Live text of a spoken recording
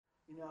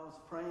I was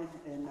praying,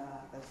 and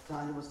as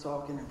Tanya was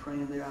talking and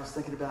praying there, I was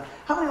thinking about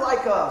how many like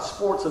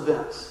sports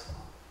events?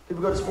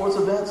 People go to sports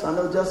events? I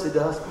know Jesse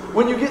does.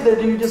 When you get there,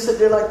 do you just sit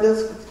there like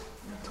this?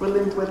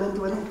 Twiddling?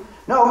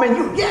 No, I mean,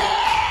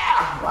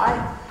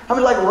 right? How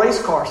many like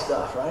race car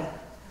stuff, right?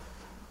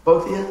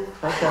 Both of you?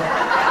 Okay.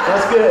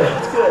 That's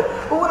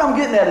good. But what I'm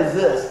getting at is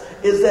this,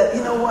 is that,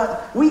 you know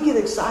what? We get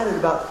excited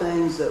about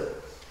things that,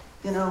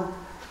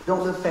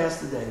 don't live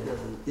past the day, does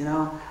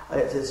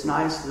it? It's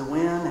nice to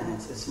win, and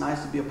it's nice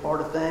to be a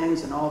part of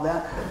things and all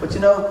that. But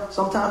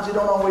sometimes you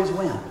don't always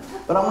win.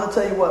 But I want to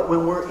tell you what,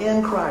 when we're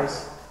in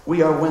Christ,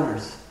 we are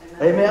winners.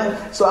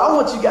 Amen? So I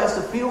want you guys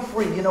to feel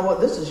free. You know what?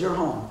 This is your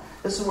home.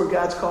 This is where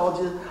God's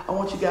called you. I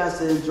want you guys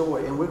to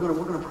enjoy. And we're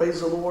going to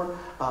praise the Lord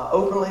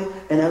openly.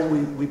 And as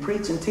we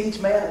preach and teach,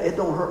 man, it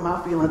don't hurt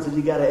my feelings if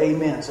you got an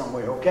amen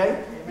somewhere,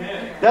 okay?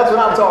 Amen. That's what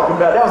I'm talking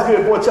about. That was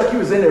good. Boy, Chuck, you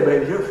was in there,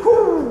 baby.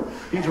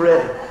 He's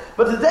ready.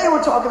 But today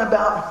we're talking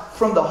about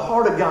from the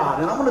heart of God.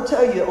 And I'm going to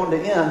tell you on the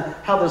end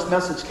how this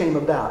message came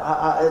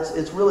about.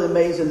 It's really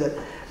amazing that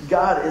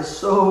God is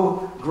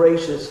so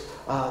gracious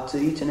to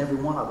each and every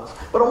one of us.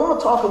 But I want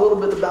to talk a little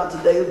bit about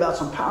today about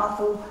some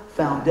powerful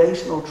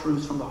foundational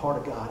truths from the heart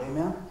of God.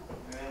 Amen?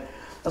 Amen.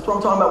 That's what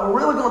I'm talking about. We're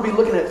really going to be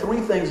looking at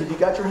three things. If you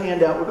got your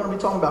hand out, we're going to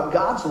be talking about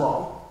God's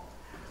law,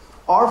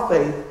 our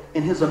faith,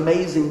 and His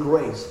amazing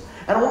grace.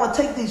 And I want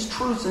to take these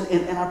truths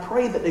and I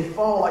pray that they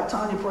fall, like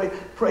Tanya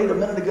prayed a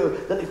minute ago,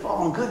 that they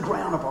fall on good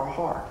ground of our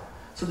heart.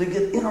 So they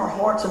get in our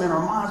hearts and in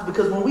our minds.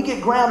 Because when we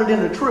get grounded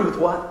in the truth,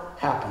 what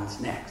happens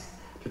next?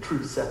 The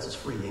truth sets us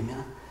free.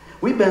 Amen?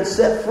 We've been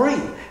set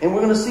free. And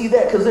we're going to see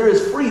that because there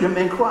is freedom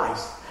in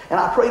Christ. And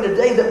I pray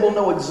today that we'll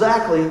know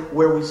exactly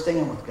where we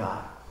stand with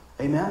God.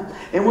 Amen?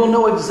 And we'll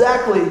know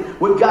exactly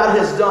what God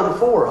has done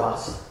for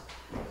us.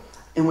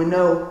 And we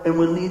know, and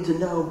we'll need to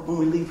know when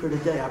we leave here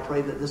today, I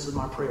pray that this is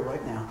my prayer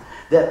right now,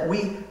 that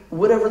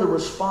whatever the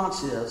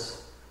response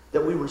is,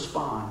 that we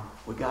respond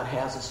what God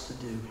has us to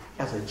do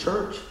as a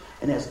church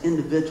and as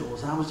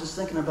individuals. And I was just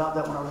thinking about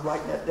that when I was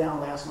writing that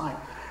down last night.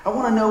 I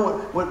want to know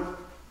what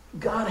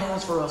God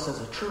has for us as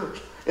a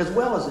church as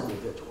well as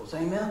individuals.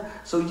 Amen?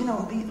 So,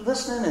 be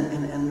listening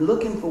and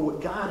looking for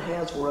what God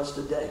has for us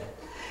today.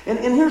 And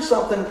here's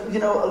something,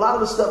 a lot of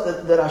the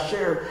stuff that I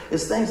share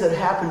is things that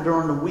happen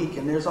during the week.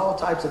 And there's all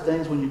types of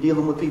things when you're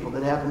dealing with people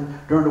that happen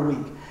during the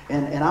week.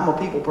 And I'm a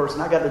people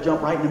person. I got to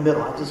jump right in the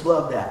middle. I just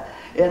love that.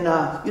 And,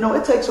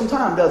 it takes some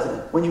time, doesn't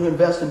it, when you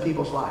invest in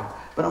people's life.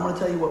 But I'm going to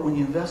tell you what, when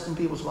you invest in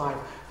people's life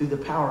through the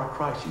power of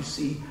Christ, you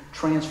see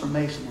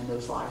transformation in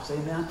those lives.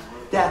 Amen?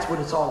 That's what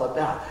it's all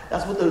about.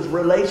 That's what those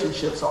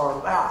relationships are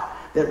about.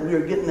 That we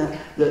are getting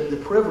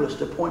the privilege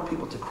to point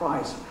people to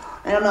Christ.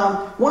 And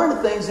one of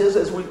the things is,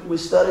 as we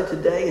study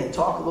today and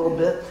talk a little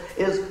bit,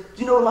 is,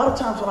 a lot of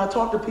times when I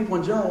talk to people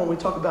in general, when we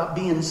talk about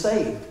being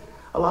saved,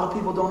 a lot of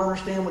people don't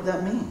understand what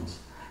that means.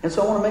 And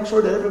so I want to make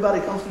sure that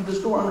everybody comes through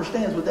this door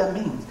understands what that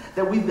means.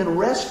 That we've been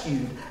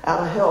rescued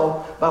out of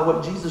hell by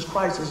what Jesus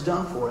Christ has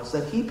done for us.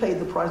 That He paid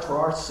the price for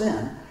our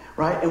sin,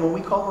 right? And when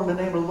we call on the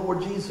name of the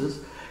Lord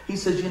Jesus, He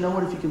says, you know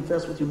what, if you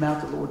confess with your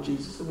mouth the Lord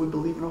Jesus, if we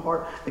believe in our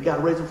heart that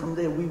God raised Him from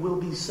the dead, we will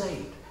be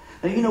saved.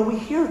 Now, we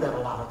hear that a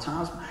lot of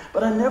times,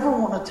 but I never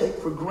want to take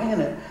for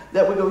granted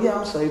that we go, yeah,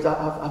 I'm saved,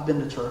 I've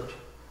been to church.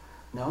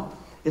 No,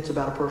 it's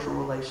about a personal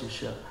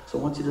relationship. So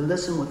I want you to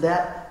listen with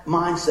that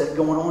mindset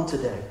going on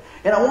today.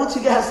 And I want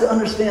you guys to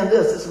understand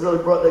this. This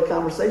really brought that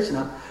conversation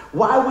up.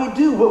 Why we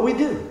do what we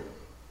do.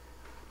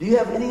 Do you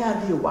have any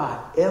idea why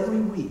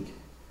every week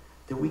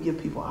that we give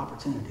people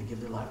opportunity to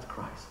give their life to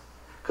Christ?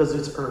 Because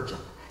it's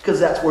urgent. Because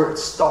that's where it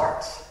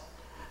starts.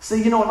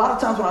 See, a lot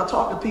of times when I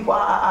talk to people,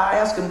 I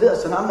ask them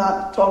this, and I'm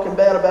not talking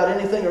bad about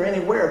anything or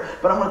anywhere,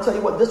 but I'm going to tell you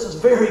what, this is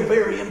very,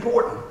 very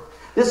important.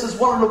 This is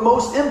one of the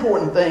most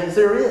important things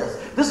there is.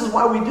 This is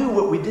why we do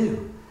what we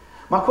do.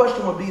 My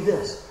question would be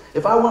this.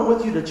 If I went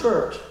with you to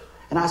church,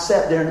 and I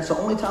sat there, and it's the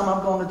only time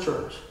I'm going to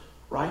church,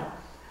 right?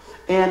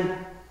 And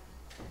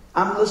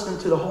I'm listening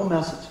to the whole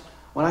message.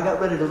 When I got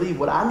ready to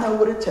leave, I know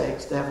what it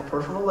takes to have a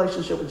personal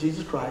relationship with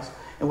Jesus Christ,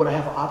 and would I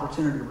have an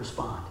opportunity to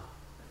respond.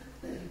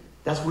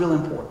 That's real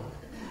important.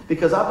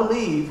 Because I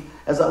believe,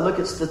 as I look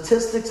at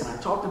statistics and I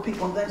talk to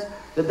people and things,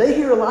 that they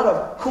hear a lot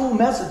of cool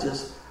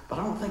messages, but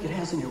I don't think it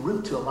has any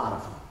root to a lot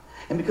of them.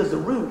 And because the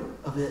root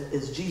of it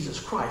is Jesus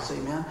Christ,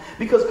 amen?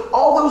 Because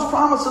all those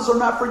promises are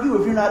not for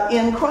you if you're not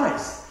in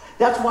Christ.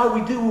 That's why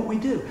we do what we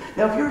do.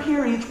 Now, if you're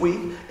here each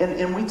week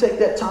and we take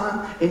that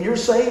time and you're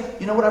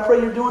saved, you know what I pray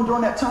you're doing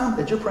during that time?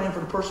 That you're praying for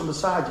the person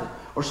beside you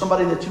or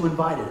somebody that you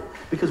invited.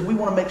 Because we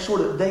want to make sure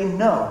that they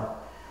know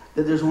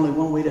that there's only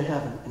one way to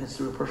heaven, and it's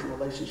through a personal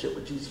relationship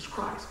with Jesus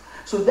Christ.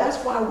 So that's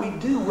why we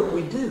do what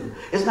we do.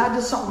 It's not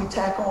just something we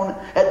tack on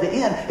at the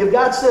end. If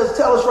God says,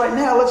 tell us right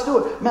now, let's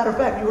do it. Matter of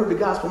fact, you heard the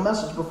gospel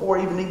message before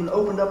I even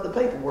opened up the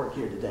paperwork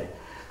here today.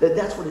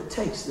 That's what it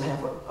takes to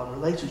have a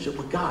relationship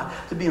with God.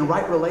 To be in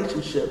right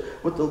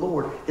relationship with the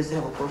Lord is to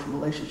have a personal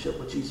relationship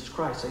with Jesus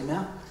Christ.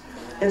 Amen?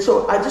 And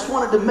so I just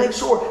wanted to make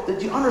sure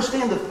that you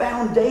understand the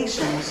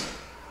foundations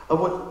of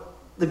what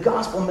the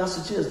gospel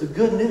message is, the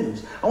good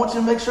news. I want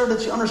you to make sure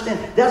that you understand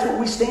that's what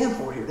we stand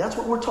for here. That's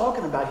what we're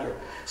talking about here.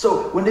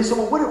 So when they say,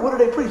 well, what do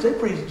they preach? They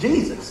preach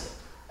Jesus.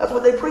 That's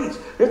what they preach.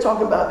 They're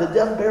talking about the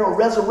death, burial,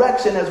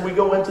 resurrection as we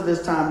go into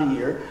this time of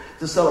year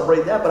to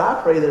celebrate that. But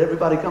I pray that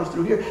everybody comes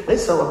through here, they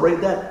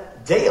celebrate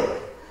that daily.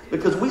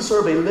 Because we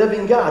serve a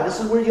living God. This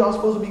is where y'all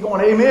supposed to be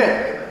going.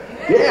 Amen.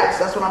 Yes,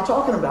 that's what I'm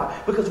talking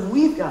about. Because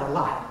we've got a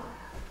lot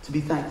to be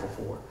thankful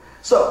for.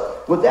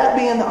 So, with that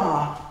being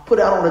put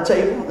out on the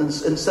table and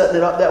setting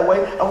it up that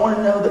way, I want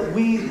to know that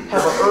we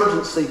have an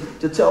urgency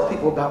to tell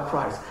people about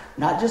Christ.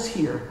 Not just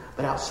here,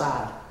 but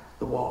outside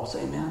the walls.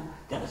 Amen.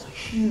 That is a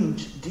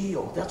huge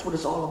deal. That's what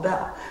it's all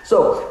about.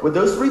 So, with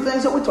those three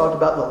things that we talked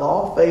about, the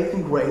law, faith,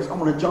 and grace, I'm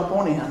going to jump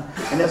on in.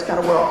 And that's kind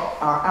of where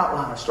our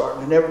outline is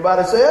starting. And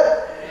everybody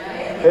said?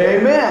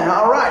 Amen.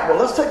 All right. Well,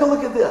 let's take a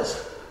look at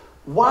this.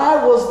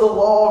 Why was the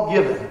law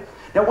given?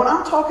 Now, when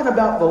I'm talking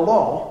about the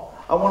law,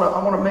 I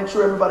want to make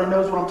sure everybody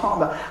knows what I'm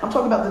talking about. I'm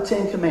talking about the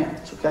Ten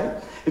Commandments, okay?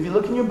 If you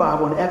look in your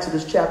Bible in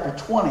Exodus chapter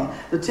 20,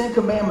 the Ten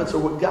Commandments are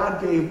what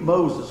God gave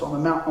Moses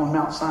on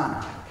Mount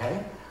Sinai,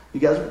 okay? You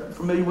guys are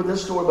familiar with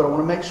this story, but I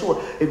want to make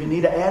sure if you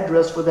need an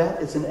address for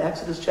that, it's in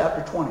Exodus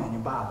chapter 20 in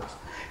your Bibles.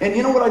 And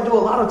you know what I do a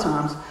lot of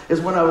times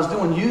is when I was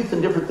doing youth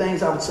and different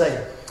things, I would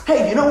say,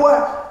 hey, you know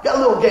what? Got a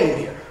little game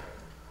here.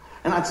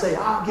 And I'd say,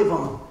 I'll give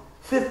them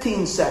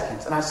 15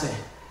 seconds. And I say,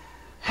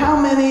 how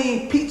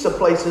many pizza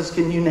places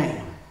can you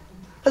name?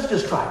 Let's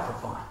just try it for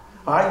fun.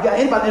 All right,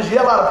 anybody just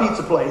yell out a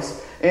pizza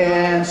place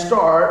and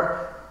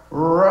start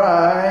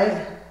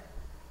right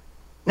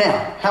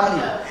now. How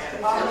many?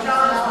 John's,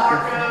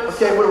 Marcos.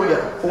 Okay, what do we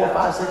got? 4,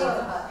 5, 6?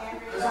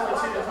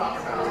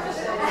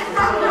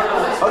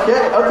 Okay.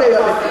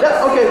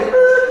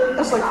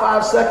 That's like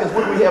 5 seconds.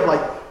 What do we have?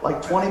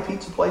 Like 20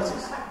 pizza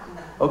places?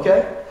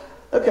 Okay.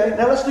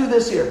 Now let's do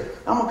this here.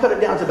 I'm gonna cut it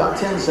down to about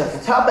 10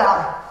 seconds. How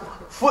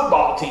about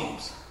football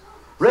teams?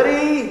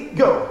 Ready?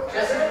 Go.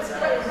 Redskins,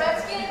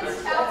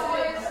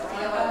 Cowboys,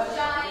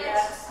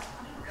 Giants,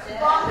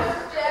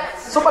 Broncos,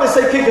 Jets. Somebody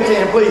say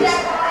Kick-a-tan, please.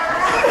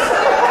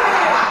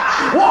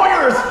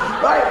 Warriors,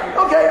 right?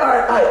 Okay, all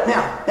right.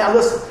 Now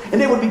listen. And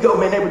they would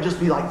they would just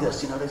be like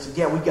this, They said,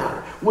 yeah, we got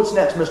it. What's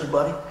next, Mr.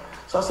 Buddy?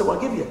 So I said, well,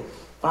 I'll give you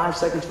 5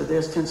 seconds for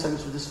this, 10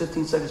 seconds for this,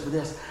 15 seconds for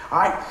this. All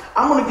right,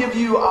 I'm going to give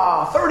you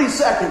 30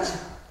 seconds.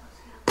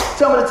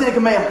 Tell me the Ten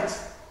Commandments.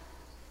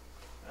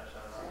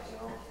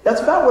 That's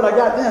about what I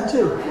got then,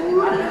 too.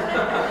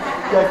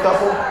 Got a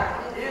couple?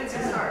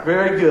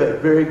 Very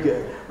good, very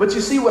good. But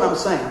you see what I'm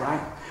saying,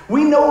 right?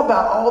 We know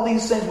about all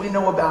these things. We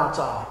know about,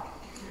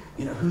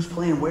 who's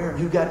playing where and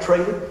who got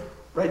traded.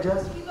 Right,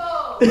 Jess?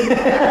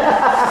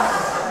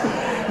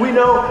 We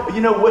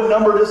know, what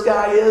number this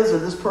guy is or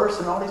this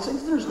person, all these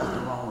things. There's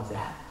nothing wrong with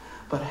that.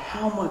 But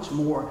how much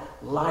more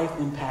life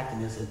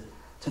impacting is it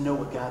to know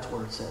what God's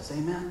word says?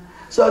 Amen.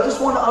 So I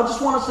just want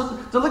us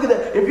to look at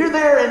that. If you're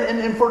there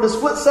and for the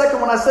split second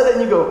when I said it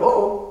and you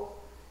go,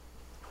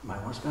 you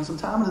might want to spend some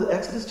time in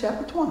Exodus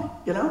chapter 20,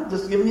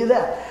 just giving you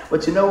that.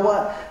 But you know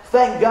what?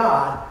 Thank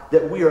God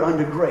that we are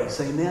under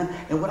grace. Amen.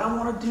 And what I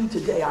want to do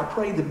today, I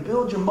pray to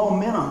build your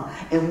momentum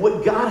and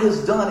what God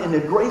has done in the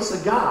grace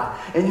of God.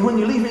 And when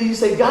you leave here, you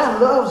say, God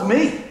loves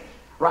me.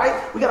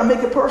 Right? We got to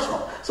make it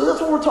personal. So that's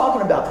what we're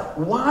talking about.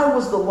 Why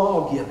was the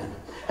law given?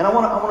 And I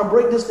want to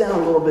break this down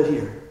a little bit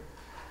here.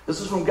 This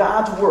is from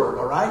God's word,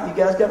 all right? You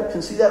guys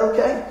can see that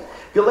okay?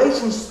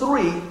 Galatians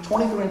 3,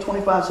 23 and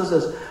 25 says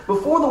this.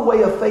 Before the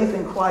way of faith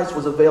in Christ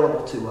was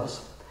available to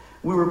us,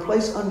 we were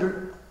placed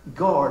under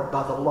guard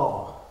by the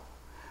law.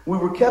 We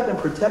were kept in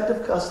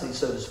protective custody,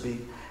 so to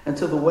speak,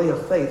 until the way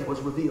of faith was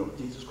revealed,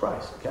 Jesus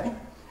Christ, okay?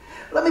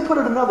 Let me put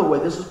it another way.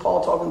 This is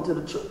Paul talking to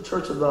the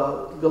church of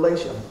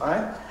Galatia, all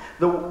right?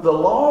 The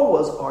law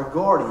was our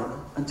guardian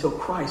until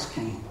Christ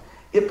came.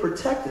 It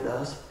protected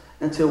us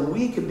until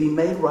we could be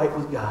made right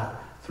with God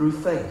through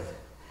faith.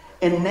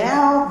 And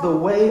now the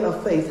way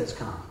of faith has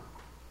come.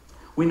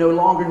 We no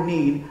longer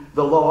need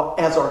the law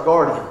as our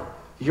guardian.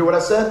 You hear what I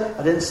said?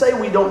 I didn't say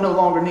we don't no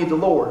longer need the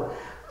law,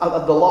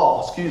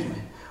 excuse me.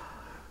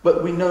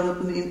 But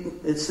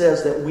it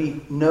says that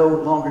we no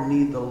longer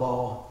need the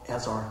law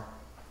as our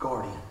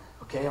guardian.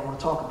 Okay, I want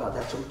to talk about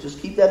that. So just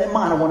keep that in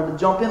mind. I wanted to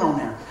jump in on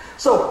there.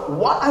 So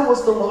why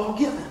was the law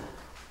given?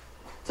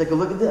 Take a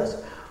look at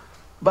this.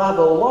 By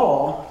the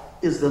law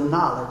is the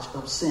knowledge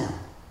of sin.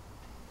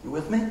 You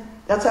with me?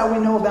 That's how we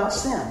know about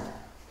sin.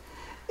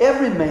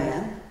 Every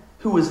man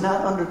who is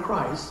not under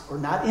Christ or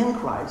not in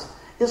Christ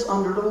is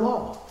under the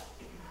law.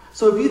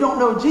 So if you don't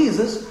know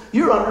Jesus,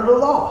 you're under the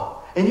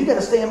law. And you got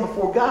to stand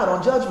before God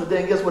on Judgment Day,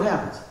 and guess what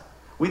happens?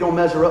 We don't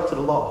measure up to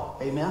the law.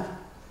 Amen?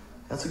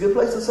 That's a good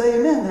place to say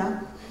amen now.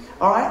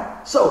 All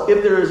right? So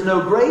if there is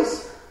no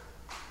grace,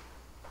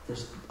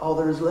 all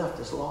there is left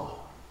is law.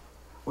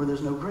 Where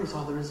there's no grace,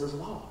 all there is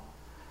law.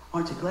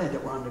 Aren't you glad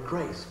that we're under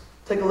grace?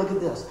 Take a look at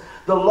this.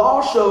 The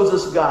law shows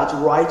us God's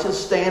righteous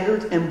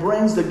standards and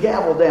brings the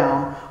gavel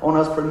down on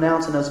us,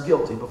 pronouncing us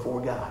guilty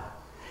before God.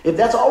 If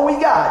that's all we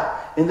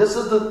got, and this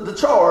is the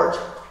charge,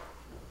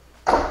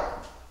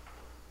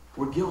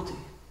 we're guilty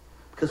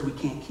because we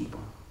can't keep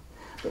them.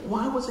 But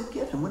why was it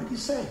given? What did he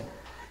say?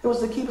 It was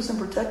to keep us in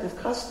protective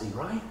custody,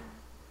 right?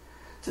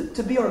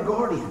 To be our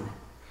guardian.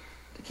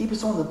 To keep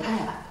us on the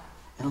path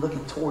and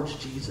looking towards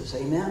Jesus.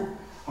 Amen?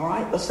 All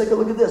right, let's take a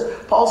look at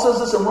this. Paul says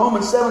this in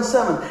Romans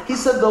 7:7. He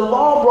said, the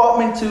law brought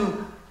me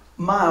to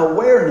my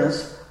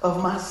awareness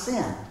of my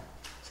sin.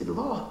 See, the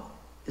law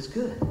is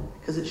good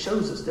because it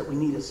shows us that we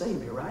need a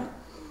Savior, right?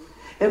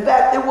 In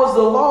fact, it was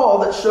the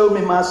law that showed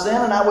me my sin,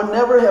 and I would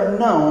never have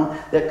known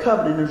that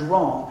coveting is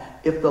wrong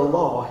if the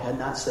law had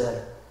not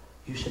said,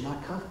 you should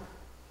not covet.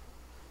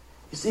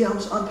 You see how I'm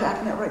just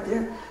unpacking that right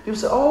there? People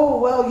say, oh,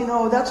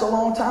 well, that's a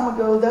long time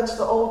ago. That's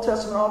the Old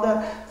Testament, all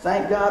that.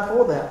 Thank God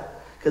for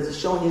that, because it's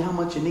showing you how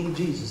much you need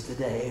Jesus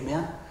today.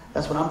 Amen?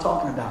 That's what I'm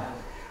talking about.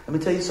 Let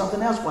me tell you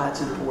something else why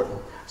it's important.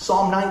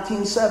 Psalm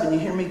 19:7, you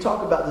hear me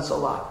talk about this a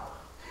lot.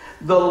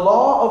 The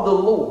law of the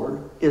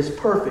Lord is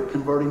perfect,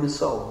 converting the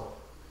soul.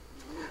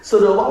 So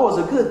the law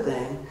is a good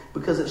thing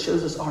because it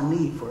shows us our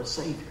need for a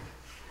Savior.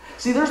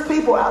 See, there's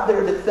people out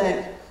there that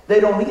think they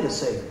don't need a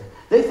Savior.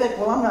 They think,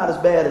 well, I'm not as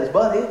bad as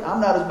Buddy.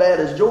 I'm not as bad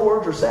as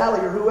George or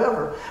Sally or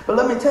whoever. But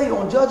let me tell you,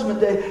 on Judgment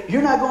Day,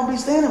 you're not going to be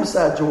standing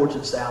beside George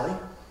and Sally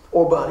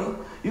or Buddy.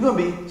 You're going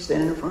to be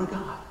standing in front of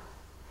God.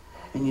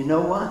 And you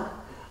know what?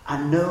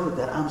 I know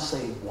that I'm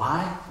saved.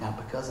 Why? Not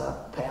because I'm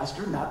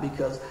pastor, not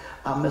because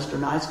I'm Mr.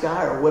 Nice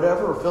Guy or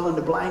whatever, or fill in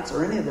the blanks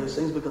or any of those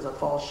things, because I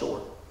fall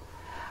short.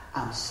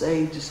 I'm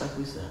saved, just like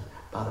we said,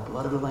 by the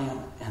blood of the Lamb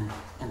and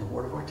the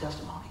word of our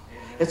testimony.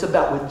 It's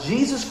about what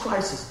Jesus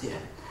Christ has did.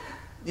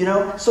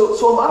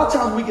 So a lot of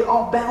times we get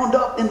all bound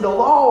up in the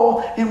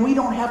law, and we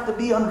don't have to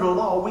be under the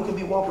law. We can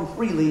be walking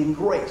freely in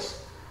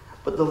grace.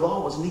 But the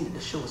law was needed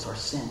to show us our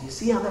sin. You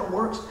see how that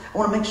works? I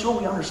want to make sure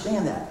we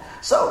understand that.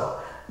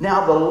 So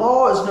now the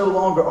law is no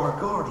longer our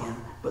guardian,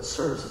 but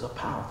serves as a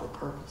powerful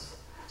purpose.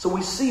 So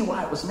we see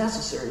why it was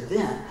necessary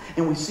then,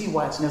 and we see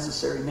why it's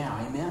necessary now.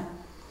 Amen?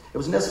 It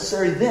was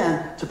necessary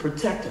then to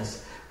protect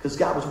us, because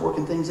God was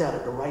working things out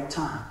at the right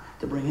time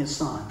to bring his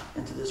son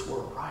into this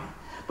world, right?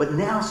 But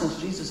now,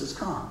 since Jesus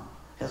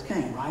has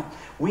came, right?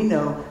 We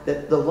know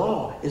that the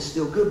law is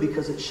still good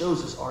because it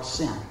shows us our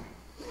sin.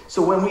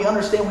 So when we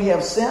understand we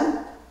have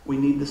sin, we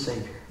need the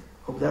Savior.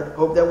 Hope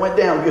that went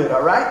down good,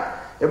 all right?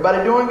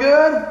 Everybody doing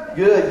good?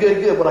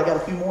 Good. But I got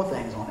a few more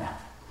things on that.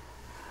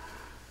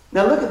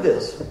 Now look at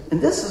this.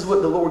 And this is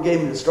what the Lord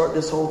gave me to start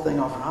this whole thing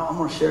off. And I'm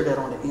going to share that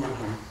on the end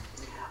here.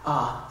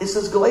 It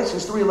says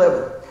Galatians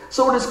 3:11.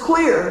 So it is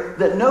clear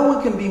that no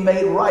one can be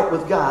made right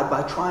with God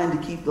by trying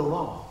to keep the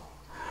law.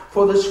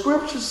 For the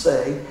scriptures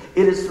say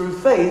it is through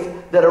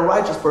faith that a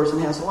righteous person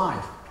has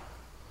life.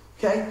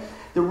 Okay?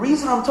 The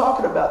reason I'm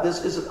talking about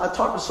this is I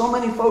talk to so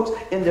many folks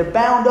and they're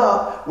bound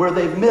up where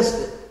they've missed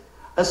it.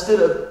 Instead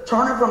of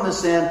turning from the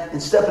sin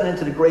and stepping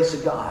into the grace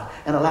of God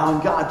and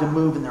allowing God to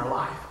move in their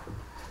life.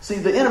 See,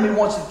 the enemy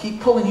wants to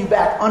keep pulling you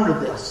back under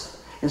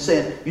this and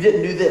saying, you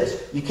didn't do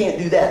this, you can't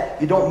do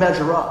that, you don't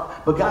measure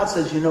up. But God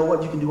says, you know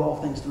what, you can do all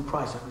things through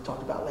Christ, like we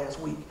talked about last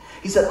week.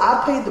 He said,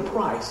 I paid the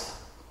price,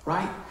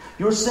 right?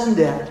 Your sin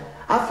debt.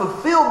 I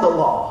fulfilled the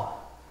law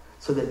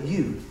so that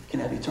you can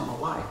have eternal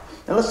life.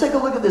 Now let's take a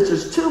look at this.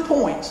 There's 2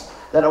 points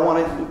that I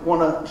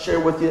want to share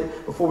with you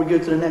before we go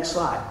to the next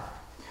slide.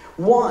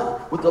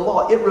 One, with the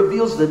law, it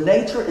reveals the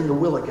nature and the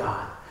will of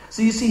God.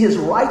 So you see his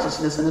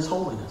righteousness and his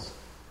holiness.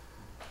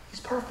 He's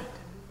perfect.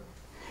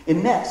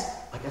 And next,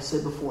 like I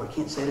said before, I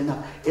can't say it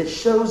enough, it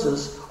shows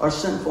us our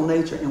sinful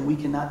nature, and we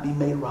cannot be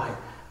made right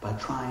by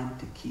trying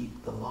to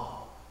keep the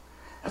law.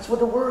 That's what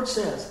the word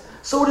says.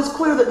 So it is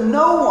clear that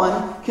no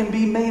one can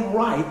be made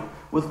right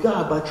with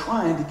God by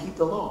trying to keep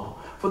the law.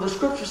 For the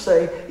scriptures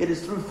say it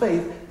is through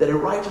faith that a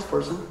righteous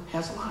person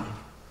has life.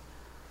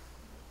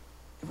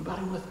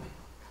 Everybody with me?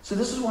 So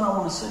this is what I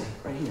want to say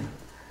right here.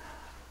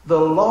 The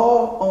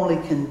law only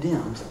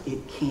condemns,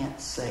 it can't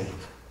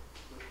save.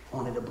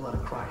 Only the blood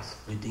of Christ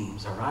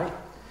redeems, all right?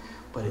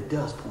 But it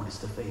does point us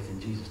to faith in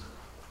Jesus.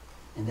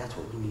 And that's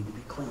what we need to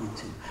be clinging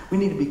to. We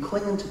need to be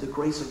clinging to the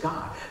grace of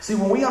God. See,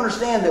 when we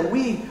understand that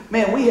we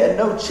had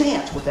no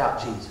chance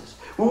without Jesus.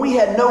 When we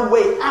had no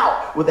way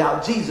out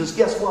without Jesus,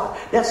 guess what?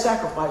 That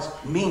sacrifice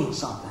means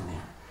something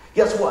then.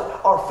 Guess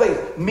what? Our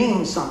faith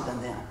means something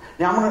then.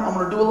 Now, I'm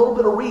going to do a little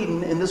bit of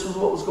reading, and this was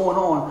what was going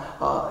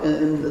on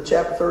in the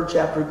third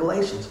chapter of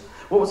Galatians.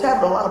 What was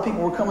happening, a lot of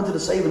people were coming to the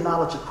saving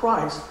knowledge of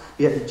Christ.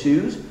 You had the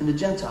Jews and the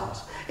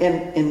Gentiles.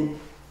 And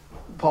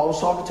Paul was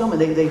talking to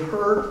them, and they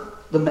heard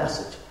the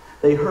message.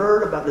 They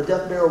heard about the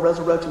death, burial,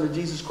 resurrection of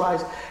Jesus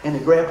Christ, and they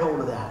grabbed hold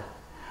of that.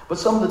 But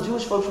some of the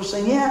Jewish folks were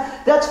saying,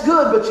 yeah, that's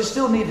good, but you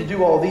still need to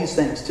do all these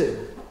things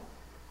too.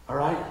 All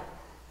right?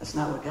 That's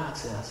not what God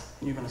says.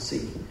 And you're going to see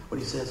what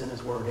he says in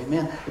his word.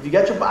 Amen? If you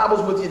got your Bibles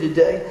with you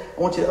today,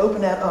 I want you to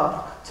open that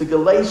up to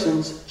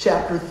Galatians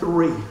chapter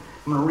 3. I'm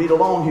going to read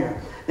along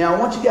here. Now, I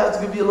want you guys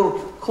to give you a little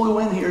clue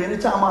in here.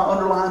 Anytime I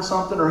underline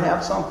something or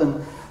have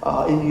something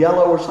in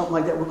yellow or something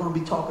like that, we're going to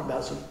be talking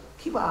about it. So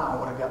keep an eye on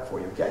what I got for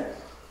you, okay?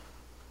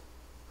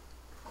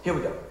 Here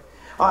we go.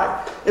 All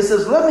right. It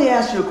says, let me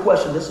ask you a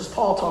question. This is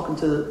Paul talking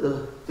to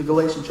the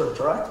Galatian church,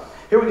 all right?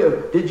 Here we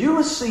go. Did you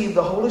receive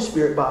the Holy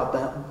Spirit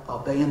by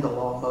obeying the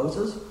law of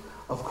Moses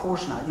Of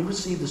course not. You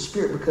received the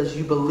Spirit because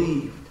you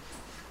believed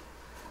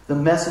the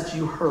message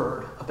you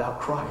heard about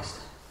Christ.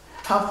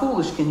 How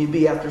foolish can you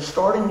be after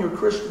starting your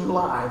Christian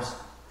lives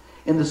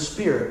in the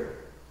Spirit?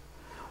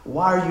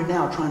 Why are you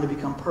now trying to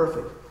become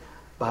perfect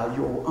by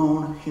your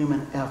own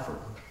human effort?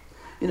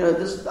 You know, I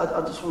just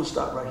want to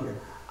stop right here.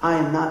 I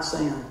am not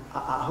saying,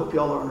 I hope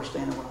y'all are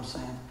understanding what I'm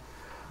saying.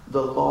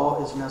 The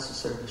law is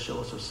necessary to show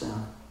us our sin.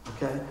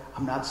 Okay?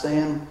 I'm not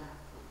saying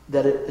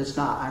that it's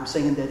not. I'm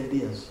saying that it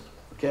is.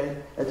 Okay?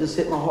 That just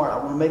hit my heart. I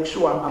want to make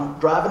sure I'm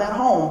driving that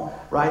home,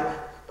 right?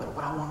 But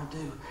what I want to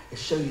do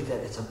is show you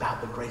that it's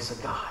about the grace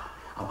of God.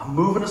 I'm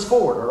moving us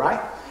forward, all right?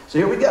 So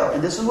here we go.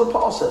 And this is what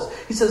Paul says.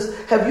 He says,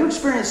 have you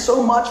experienced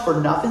so much for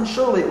nothing?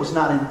 Surely it was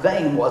not in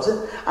vain, was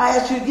it? I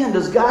ask you again,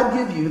 does God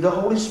give you the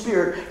Holy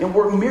Spirit and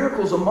work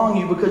miracles among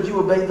you because you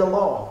obeyed the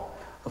law?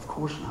 Of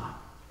course not.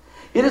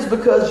 It is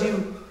because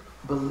you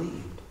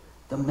believed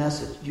the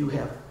message you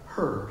have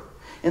heard.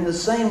 In the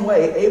same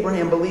way,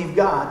 Abraham believed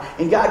God,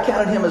 and God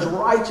counted him as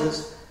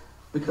righteous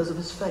because of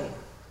his faith.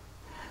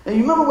 Now,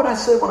 you remember what I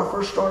said when I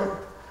first started?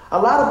 A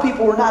lot of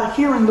people are not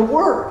hearing the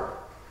word.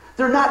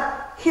 They're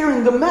not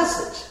hearing the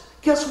message.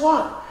 Guess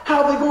what?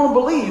 How are they going to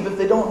believe if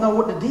they don't know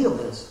what the deal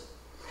is?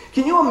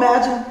 Can you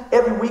imagine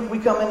every week we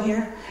come in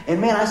here and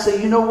man, I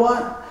say, you know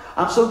what?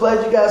 I'm so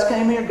glad you guys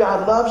came here.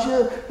 God loves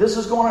you. This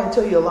is going to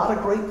tell you a lot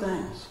of great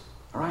things.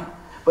 All right?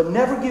 But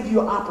never give you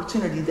an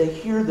opportunity to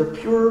hear the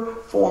pure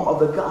form of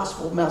the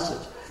gospel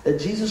message that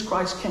Jesus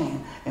Christ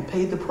came and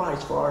paid the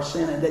price for our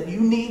sin and that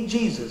you need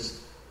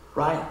Jesus,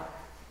 right?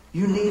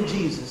 You need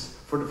Jesus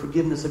for the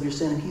forgiveness of your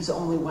sin, and he's the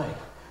only way,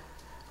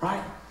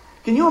 right?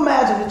 Can you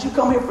imagine that you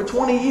come here for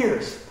 20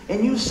 years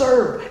and you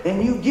serve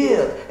and you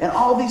give and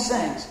all these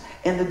things,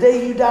 and the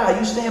day you die,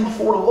 you stand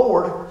before the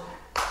Lord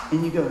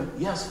and you go,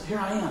 yes, here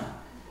I am.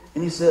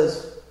 And he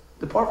says,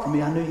 depart from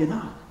me, I knew you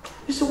not.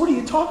 You said, what are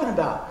you talking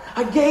about?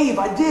 I gave,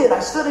 I did,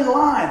 I stood in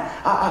line,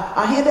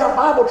 I hand out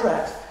Bible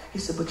tracts. He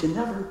said, but you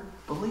never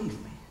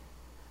believed me.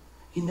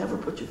 You never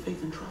put your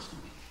faith and trust in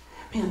me.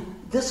 Man,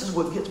 this is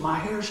what gets my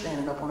hair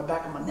standing up on the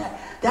back of my neck.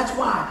 That's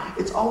why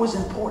it's always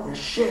important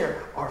to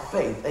share our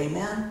faith.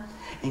 Amen?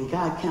 And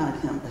God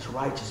counted him as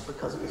righteous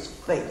because of his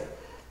faith.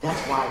 That's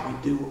why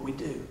we do what we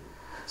do.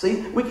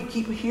 See, we can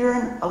keep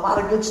hearing a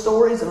lot of good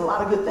stories and a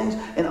lot of good things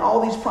and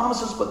all these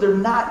promises, but they're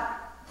not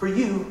for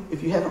you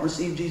if you haven't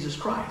received Jesus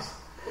Christ.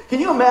 Can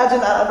you imagine?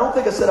 I don't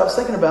think I said I was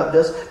thinking about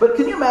this, but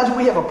can you imagine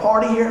we have a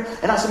party here?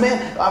 And I said,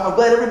 man, I'm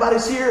glad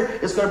everybody's here.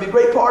 It's going to be a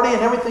great party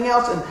and everything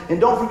else. And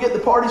don't forget the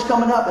party's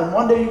coming up. And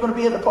one day you're going to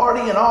be at the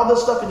party and all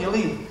this stuff and you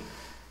leave. And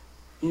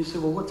you say,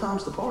 well, what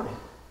time's the party?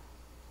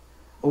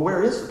 Well,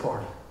 where is the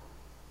party?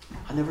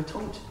 I never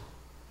told you.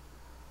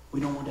 We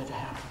don't want that to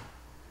happen.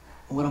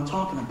 And what I'm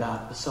talking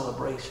about is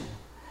celebration.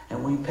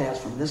 And when you pass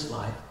from this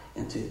life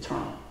into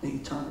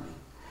eternity.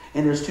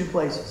 And there's two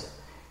places.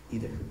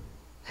 Either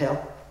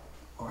hell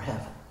or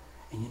heaven.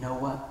 And you know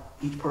what?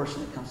 Each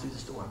person that comes through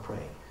this door, I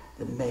pray,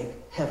 that make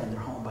heaven their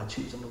home by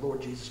choosing the Lord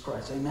Jesus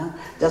Christ. Amen?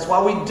 That's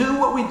why we do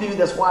what we do.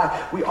 That's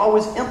why we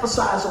always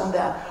emphasize on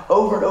that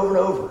over and over and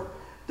over.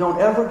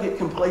 Don't ever get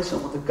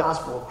complacent with the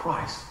gospel of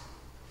Christ.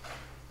 I'm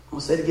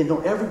going to say it again.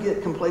 Don't ever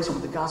get complacent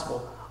with the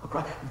gospel of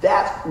Christ.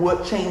 That's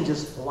what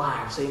changes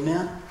lives.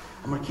 Amen?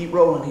 I'm going to keep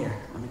rolling here.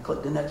 Let me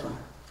click the next one.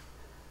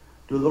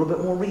 Do a little bit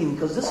more reading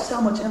because this is how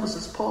much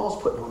emphasis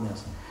Paul's putting on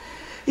this.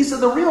 He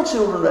said, the real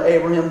children of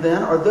Abraham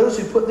then are those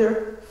who put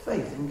their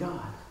faith in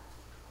God.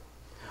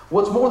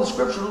 What's more, the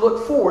scripture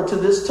looked forward to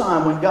this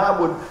time when God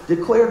would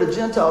declare the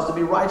Gentiles to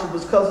be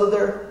righteous because of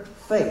their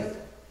faith.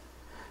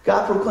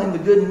 God proclaimed the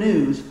good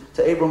news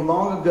to Abram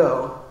long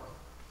ago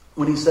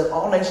when he said,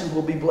 all nations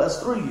will be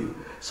blessed through you.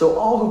 So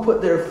all who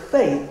put their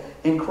faith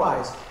in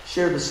Christ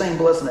shared the same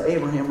blessing that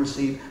Abraham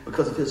received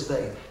because of his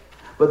faith.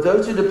 But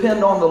those who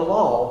depend on the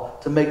law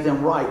to make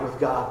them right with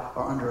God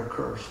are under a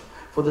curse.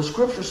 For the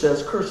scripture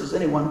says, cursed is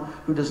anyone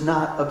who does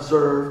not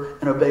observe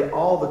and obey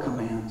all the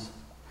commands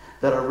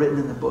that are written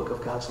in the book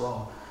of God's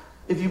law.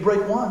 If you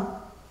break one,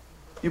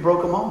 you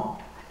broke them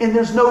all. And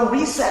there's no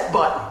reset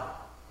button.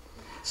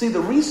 See, the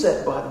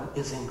reset button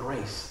is in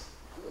grace.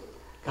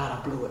 God,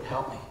 I blew it.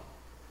 Help me.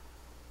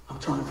 I'm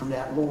turning from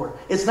that, Lord.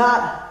 It's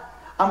not,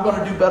 I'm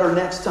going to do better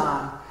next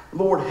time.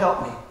 Lord,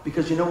 help me.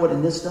 Because you know what?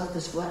 In this stuff,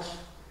 this flesh,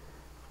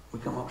 we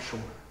come up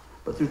short.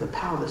 But through the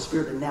power of the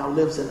Spirit that now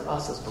lives in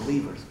us as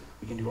believers,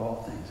 we can do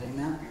all things.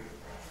 Amen?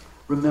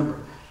 Remember,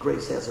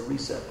 grace has a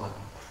reset button.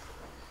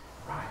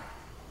 Right.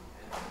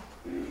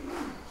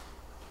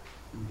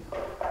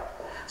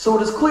 So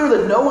it is clear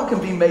that no one can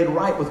be made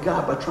right with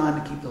God by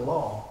trying to keep the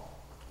law.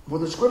 For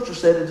the scripture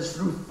said it is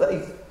through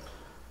faith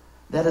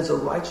that as a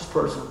righteous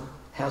person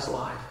has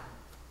life.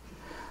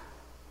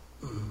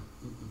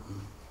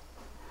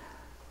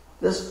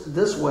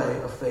 This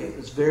way of faith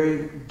is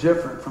very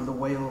different from the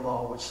way of the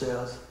law, which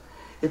says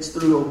it's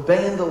through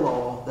obeying the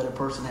law that a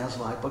person has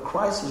life. But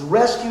Christ has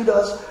rescued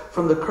us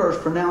from the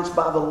curse pronounced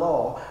by the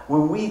law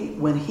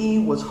when he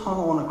was hung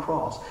on a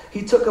cross.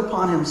 He took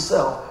upon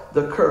himself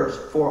the curse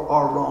for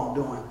our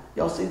wrongdoing.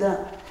 Y'all see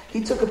that?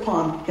 He took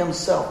upon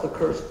himself the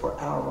curse for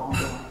our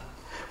wrongdoing.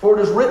 For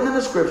it is written in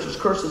the Scriptures,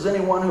 cursed is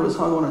anyone who is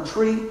hung on a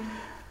tree,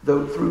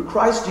 though through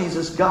Christ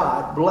Jesus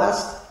God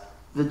blessed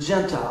the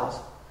Gentiles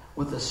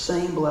with the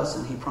same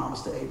blessing he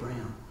promised to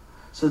Abraham,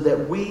 so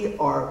that we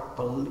who are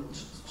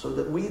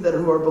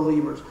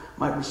believers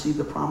might receive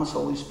the promised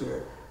Holy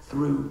Spirit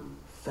through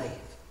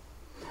faith.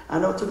 I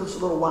know it took us a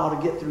little while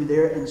to get through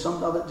there, and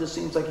some of it just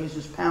seems like he's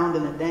just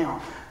pounding it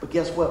down. But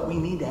guess what? We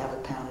need to have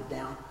it pounded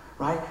down,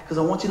 right? Because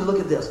I want you to look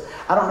at this.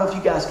 I don't know if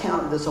you guys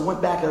counted this. I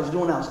went back, I was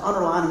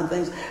underlining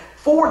things.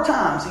 4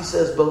 times he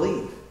says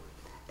believe.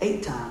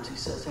 8 times he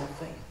says have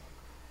faith.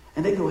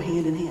 And they go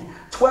hand in hand.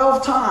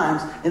 12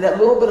 times in that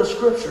little bit of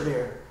scripture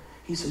there,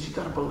 he says you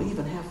got to believe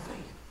and have faith.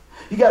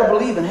 You got to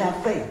believe and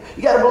have faith.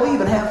 You got to believe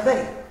and have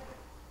faith.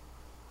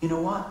 You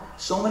know what?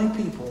 So many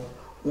people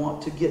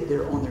want to get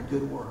there on their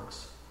good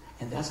works.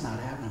 And that's not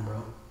happening,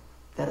 bro.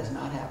 That is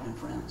not happening,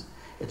 friends.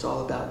 It's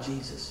all about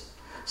Jesus.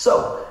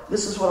 So,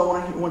 this is what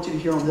I want you to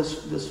hear on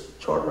this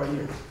chart right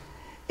here.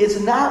 It's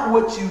not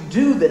what you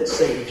do that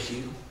saves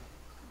you.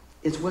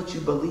 It's what you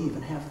believe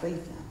and have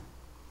faith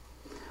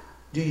in.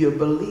 Do you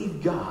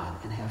believe God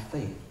and have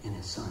faith in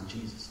His Son,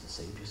 Jesus, to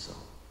save your soul?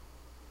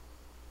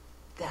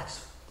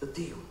 That's the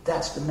deal.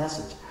 That's the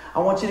message. I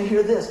want you to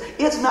hear this.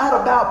 It's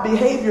not about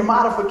behavior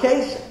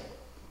modification,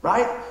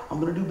 right?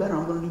 I'm going to do better.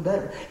 I'm going to do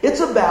better.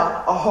 It's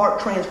about a heart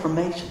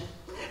transformation.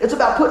 It's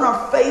about putting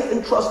our faith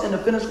and trust in the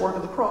finished work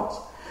of the cross.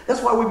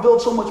 That's why we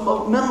build so much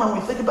momentum when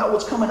we think about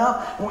what's coming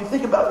up. When we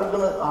think about we're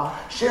going to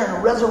share in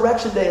a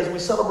Resurrection Day as we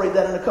celebrate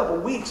that in a couple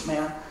of weeks,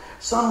 man.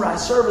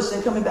 Sunrise service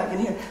and coming back in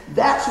here.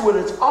 That's what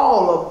it's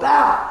all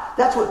about.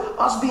 That's what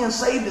us being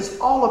saved is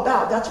all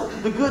about. That's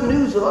what the good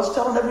news of us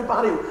telling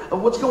everybody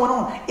of what's going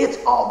on. It's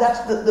all, that's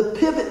the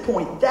pivot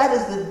point. That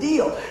is the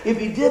deal. If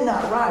He did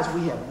not rise,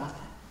 we have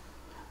nothing.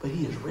 But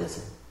He is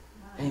risen.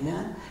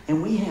 Amen?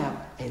 And we have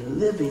a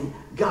living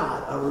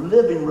God, a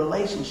living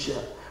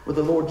relationship with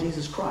the Lord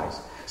Jesus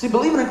Christ. See,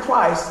 believing in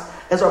Christ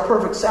as our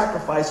perfect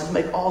sacrifices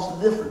make all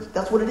the difference.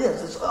 That's what it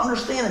is. It's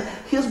understanding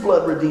His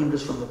blood redeemed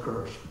us from the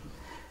curse.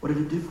 What did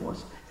it do for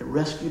us? It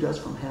rescued us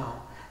from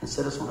hell and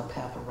set us on a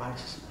path of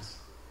righteousness.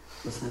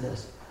 Listen to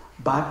this.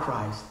 By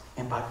Christ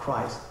and by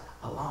Christ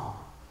alone.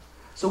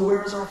 So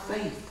where is our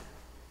faith?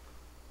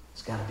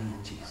 It's got to be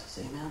in Jesus.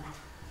 Amen?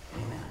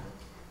 Amen.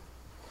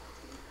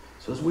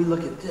 So as we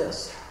look at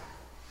this,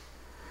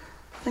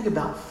 think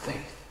about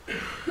faith.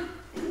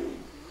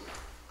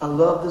 I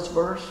love this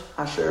verse.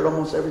 I share it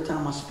almost every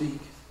time I speak.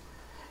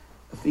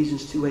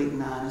 Ephesians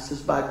 2:8-9. It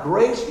says, by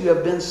grace you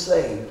have been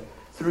saved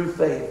through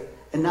faith,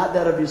 and not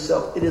that of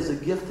yourself. It is a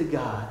gift to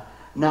God,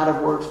 not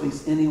of works,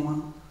 lest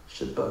anyone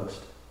should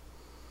boast.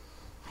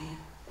 Man.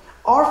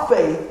 Our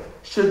faith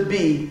should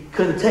be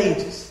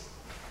contagious.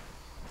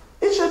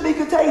 It should be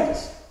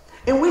contagious.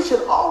 And we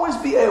should always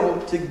be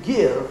able to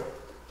give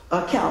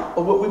account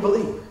of what we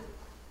believe.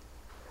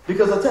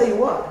 Because I'll tell you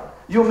what,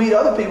 you'll meet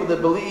other people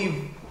that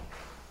believe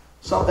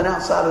something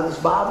outside of this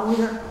Bible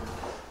here,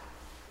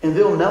 and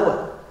they'll know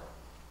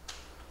it.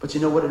 But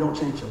you know what? It don't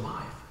change your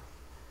life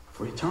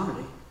for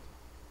eternity.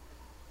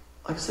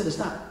 Like I said, it's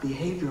not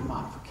behavior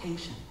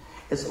modification.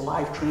 It's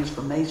life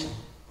transformation.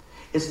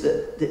 It's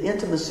the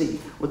intimacy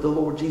with the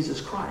Lord Jesus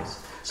Christ.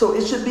 So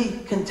it should be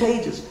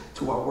contagious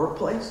to our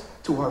workplace,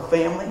 to our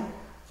family,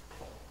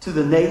 to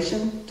the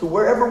nation, to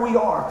wherever we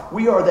are.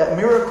 We are that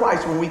mirror of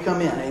Christ when we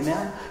come in.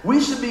 Amen? We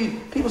should be,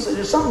 people say,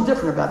 there's something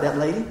different about that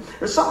lady.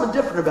 There's something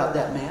different about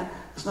that man.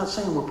 It's not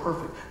saying we're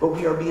perfect, but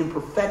we are being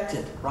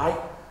perfected, right?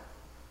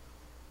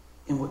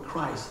 In what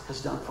Christ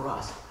has done for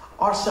us.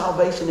 Our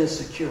salvation is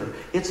secure.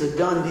 It's a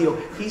done deal.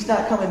 He's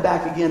not coming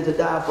back again to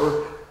die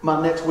for my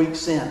next week's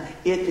sin.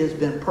 It has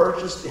been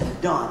purchased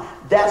and done.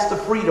 That's the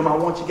freedom I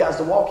want you guys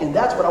to walk in.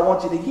 That's what I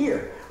want you to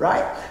hear,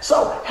 right?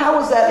 So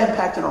how is that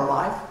impacting our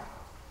life?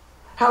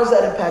 How is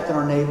that impacting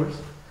our neighbors?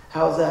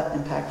 How is that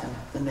impacting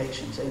the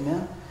nations?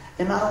 Amen?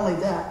 And not only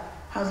that,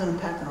 how is it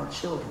impacting our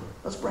children?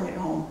 Let's bring it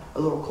home a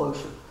little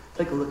closer.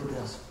 Take a look at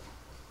this.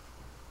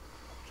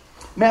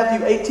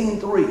 Matthew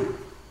 18:3.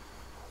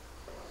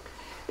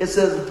 It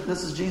says,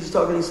 this is Jesus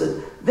talking,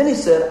 then he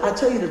said, I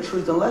tell you the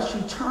truth, unless you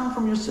turn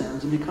from your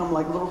sins and become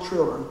like little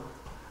children,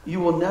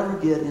 you will never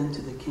get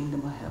into the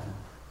kingdom of heaven.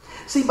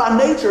 See, by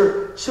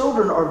nature,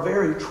 children are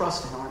very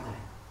trusting, aren't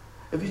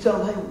they? If you tell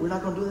them, hey, we're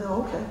not going to do that,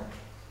 okay.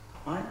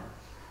 Right?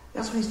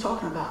 That's what he's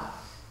talking about.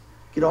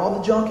 Get all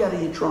the junk out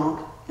of your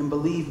trunk and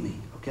believe me,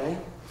 okay?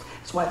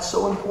 That's why it's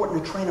so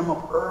important to train them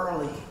up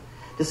early,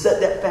 to set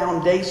that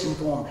foundation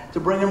for them, to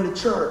bring them to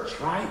church,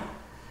 right?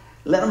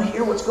 Let them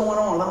hear what's going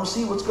on. Let them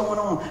see what's going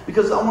on.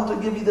 Because I want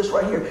to give you this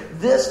right here.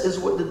 This is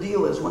what the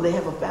deal is. When they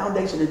have a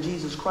foundation of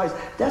Jesus Christ,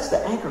 that's the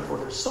anchor for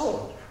their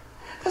soul.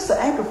 That's the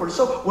anchor for their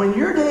soul. When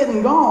you're dead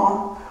and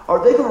gone,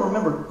 are they going to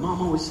remember, Mom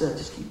always said,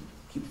 just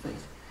keep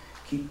faith.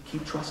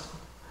 Keep trusting.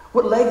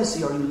 What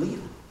legacy are you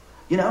leaving?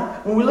 You know,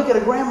 when we look at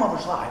a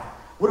grandmother's life,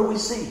 what do we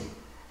see?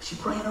 Is she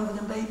praying over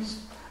them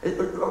babies?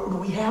 Or do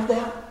we have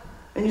that?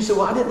 And you say,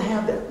 well, I didn't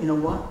have that. You know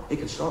what? It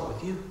can start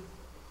with you.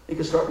 It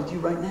can start with you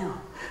right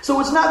now. So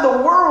it's not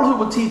the world who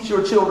will teach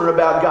your children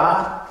about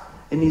God.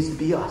 It needs to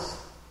be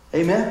us.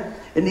 Amen?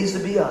 It needs to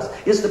be us.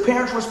 It's the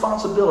parents'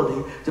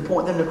 responsibility to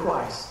point them to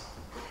Christ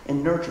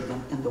and nurture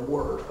them in the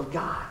Word of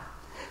God.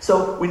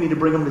 So we need to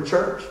bring them to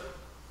church,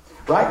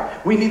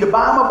 right? We need to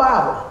buy them a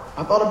Bible.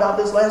 I thought about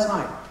this last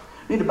night.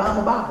 We need to buy them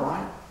a Bible,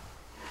 right?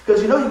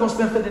 Because you know you're going to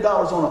spend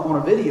 $50 on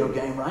a video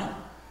game, right?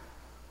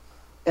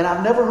 And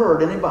I've never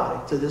heard anybody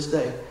to this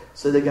day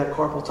say they got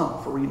carpal tunnel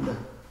for reading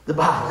the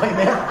Bible.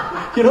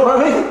 Amen? You know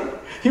what I mean?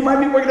 You might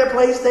be working at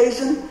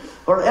PlayStation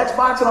or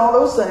Xbox and all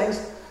those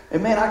things.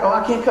 And man,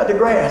 I can't cut the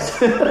grass.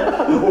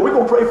 Well, we're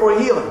going to pray for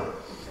a healing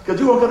because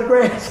you're going to cut the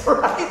grass,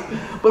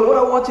 right? But what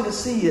I want you to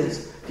see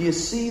is, do you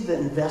see the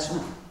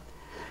investment?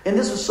 And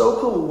this is so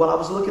cool. While I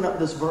was looking up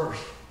this verse,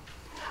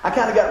 I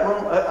kind of got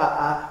room.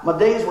 My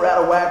days were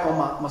out of whack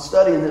on my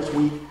studying this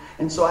week.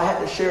 And so I had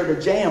to share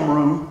the jam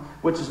room,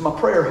 which is my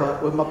prayer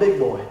hut, with my big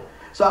boy.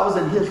 So I was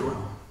in his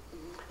room.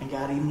 And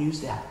God even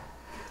used that.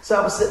 So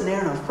I was sitting there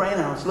and I was praying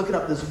and I was looking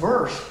up this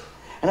verse.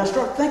 And I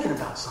started thinking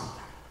about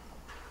something.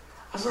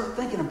 I started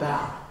thinking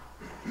about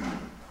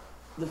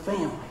the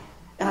family.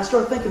 And I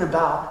started thinking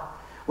about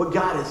what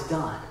God has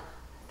done.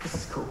 This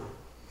is cool.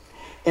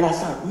 And I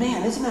thought,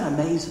 man, isn't that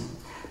amazing?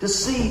 To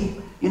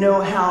see,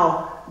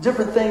 how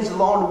different things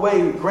along the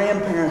way,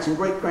 grandparents and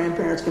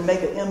great-grandparents can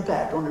make an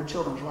impact on their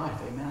children's life.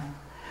 Amen.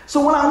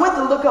 So when I went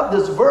to look up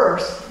this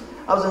verse,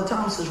 I was in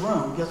Thomas's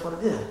room. Guess what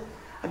I did?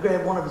 I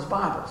grabbed one of his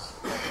Bibles.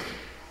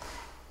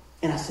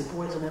 And I said,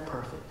 boy, isn't that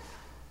perfect?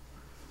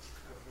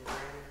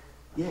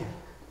 Yeah.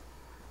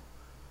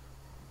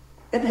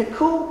 Isn't that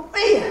cool?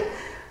 Man,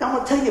 now I'm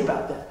going to tell you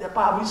about that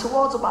Bible. You said,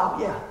 well, it's a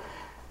Bible. Yeah.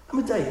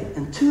 Let me tell you,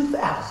 in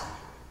 2000,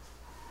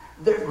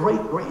 their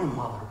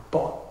great-grandmother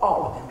bought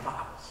all of them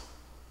Bibles.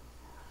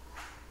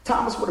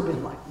 Thomas would have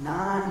been like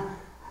 9.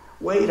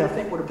 Wade, I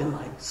think, would have been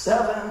like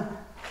 7,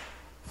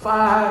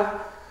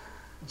 5.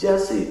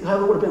 Jesse,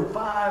 Heather would have been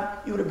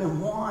 5. You would have been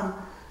 1.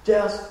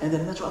 Jess, and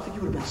then Mitchell, I think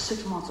you would have been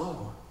 6 months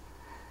old.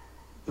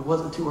 It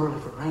wasn't too early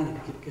for Granny to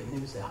get good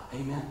news out.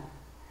 Amen.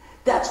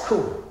 That's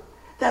cool.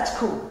 That's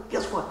cool.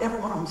 Guess what? Every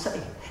one of them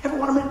saved. Every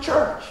one of them in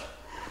church.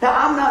 Now,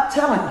 I'm not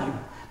telling you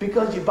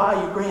because you buy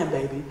your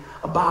grandbaby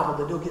a Bible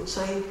that they'll get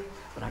saved.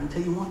 But I can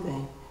tell you one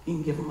thing. You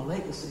can give them a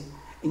legacy.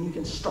 And you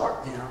can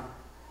start them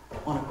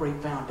on a great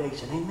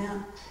foundation.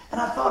 Amen.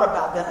 And I thought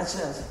about that. It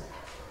says,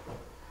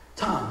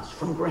 Thomas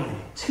from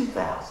Granny,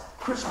 2000.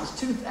 Christmas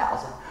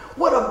 2000.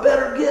 What a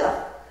better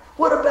gift.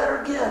 What a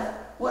better gift.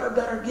 What a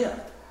better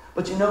gift.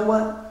 But you know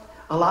what?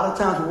 A lot of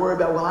times we worry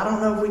about, well, I don't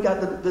know if we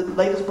got the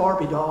latest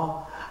Barbie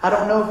doll. I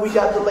don't know if we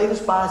got the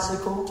latest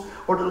bicycle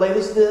or the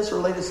latest this or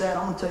the latest that.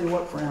 I'm going to tell you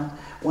what, friend.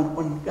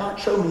 When God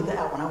showed me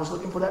that, when I was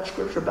looking for that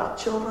scripture about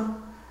children,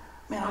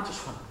 man, I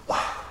just went,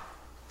 wow.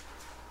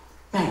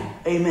 Man,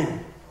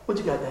 amen. What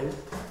you got, David?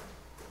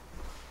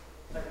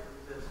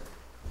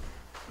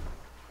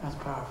 That's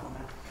powerful,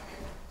 man.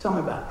 Tell me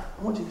about it.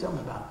 I want you to tell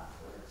me about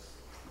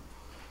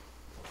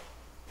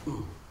it.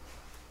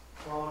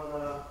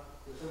 On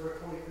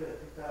December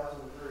 25th,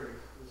 2003,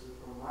 this is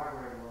from my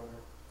grandmother,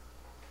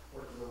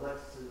 which is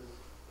Alexis's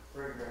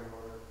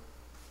great-grandmother.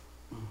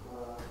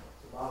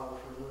 The Bible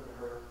was presented to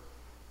her.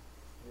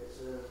 It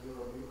says,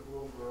 "You're a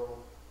beautiful little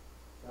girl.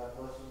 God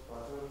blesses by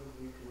sending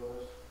you to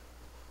us."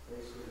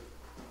 Basically.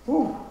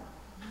 Woo.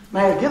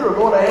 Man, give her a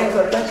Lord a hand.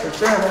 Thanks for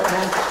sharing that,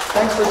 man.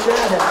 Thanks for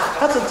sharing that.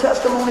 That's a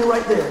testimony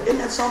right there. Isn't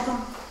that something?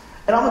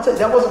 And I'm going to tell you,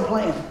 that wasn't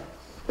planned.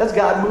 That's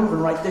God moving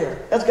right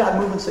there. That's God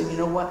moving, saying, you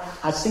know what?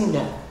 I've seen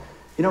that.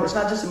 It's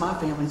not just in my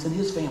family. It's in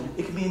his family.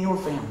 It could be in your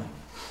family.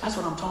 That's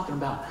what I'm talking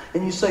about.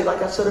 And you say,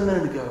 like I said a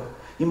minute ago,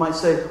 you might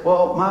say,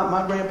 well,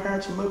 my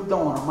grandparents have moved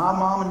on, or my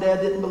mom and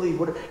dad didn't believe.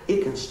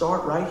 It can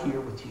start right here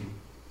with you.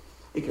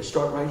 It can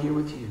start right here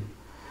with you.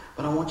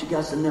 But I want you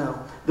guys to know,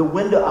 the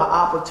window of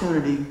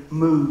opportunity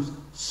moves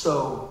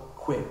so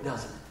quick,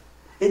 doesn't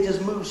it? It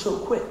just moves so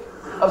quick.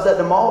 I was at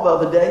the mall the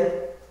other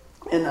day,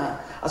 and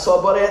I saw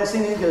a buddy I hadn't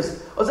seen him. He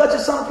goes, "Oh, is that your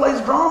son who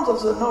plays drums?" I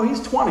said, "No,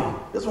 he's 20.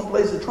 This one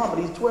plays the trumpet.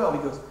 He's 12.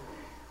 He goes,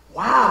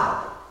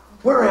 "Wow,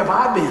 where have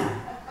I been?"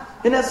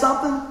 Isn't that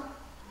something?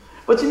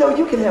 But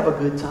you can have a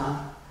good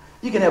time.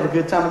 You can have a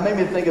good time. It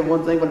made me think of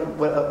one thing. I'm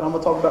going to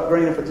talk about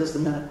Granny for just a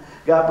minute.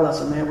 God bless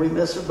her, man. We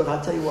miss her, but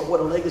I tell you what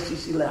a legacy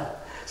she left.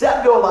 See,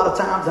 I'd go a lot of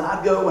times, and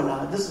I'd go,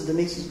 and this is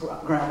Denise's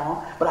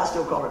grandma, but I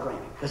still call her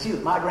Granny, because she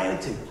was my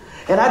granny too.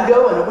 And I'd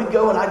go, and we'd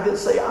go, and I'd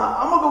say,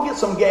 I'm going to go get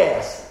some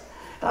gas.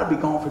 And I'd be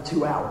gone for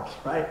 2 hours,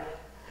 right?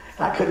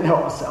 And I couldn't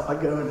help myself.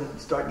 I'd go, and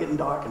it'd start getting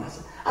dark, and I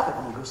said, I think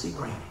I'm going to go see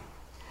Granny.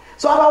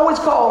 So I'd always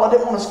call. I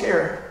didn't want to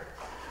scare her.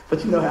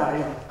 But you know how I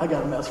am. I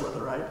got to mess with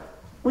her, right?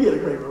 We had a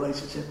great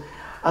relationship.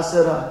 I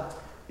said,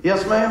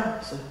 yes, ma'am.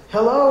 I said,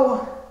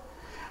 hello?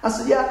 I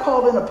said, yeah, I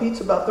called in a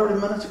pizza about 30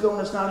 minutes ago,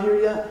 and it's not here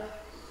yet.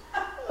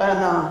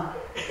 And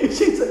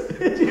she'd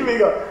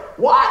go,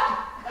 what?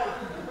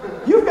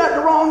 You've got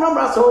the wrong number.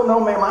 I said, oh, no,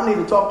 ma'am, I need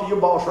to talk to your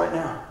boss right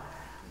now.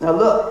 Now,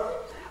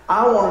 look,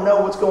 I want to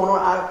know what's going on.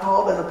 I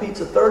called in a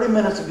pizza 30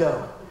 minutes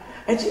ago.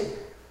 And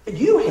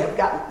you have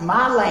got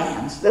my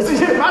lands. You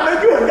have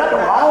got the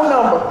wrong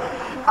number.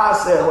 I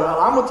said,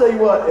 well, I'm going to tell you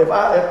what,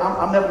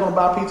 I'm never going to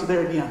buy pizza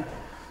there again.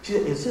 She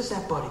said, is this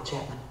that Buddy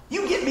Chapman?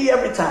 You get me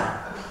every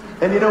time.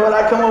 And you know what?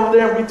 I come over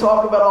there and we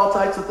talk about all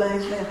types of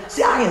things, man.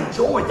 See, I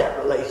enjoyed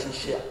that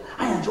relationship.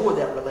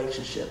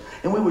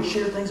 And we would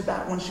share things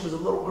about when she was a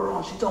little girl.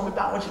 And she told me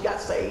about when she got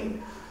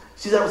saved.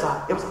 She said it was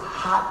a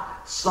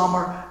hot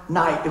summer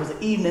night. It was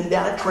an evening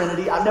down at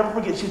Trinity. I'll never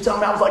forget. She was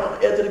telling me I was like on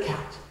the edge of the couch.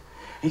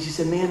 And she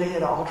said, man, they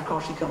had an altar call.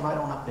 She'd come right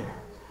on up there.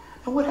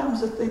 And what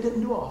happens if they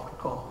didn't do an altar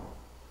call?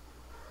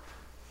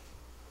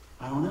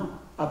 I don't know.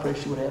 I pray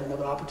she would have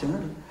another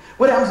opportunity.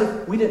 What happens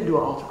if we didn't do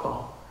an altar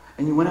call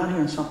and you went out here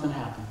and something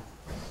happened?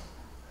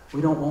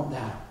 We don't want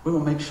that. We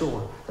want to make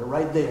sure that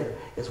right there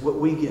is what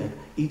we get,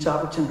 each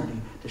opportunity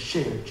to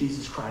share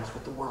Jesus Christ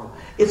with the world.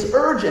 It's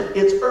urgent.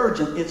 It's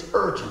urgent. It's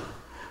urgent.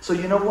 So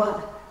you know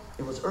what?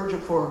 It was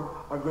urgent for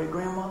our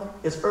great-grandmother.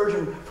 It's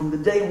urgent from the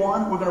day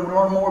one. We're going to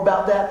learn more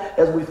about that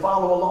as we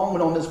follow along.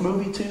 And on this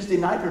movie Tuesday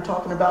night, they're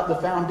talking about the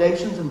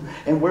foundations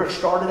and where it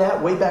started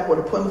at, way back where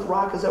the Plymouth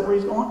Rock, is that where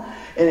he's going?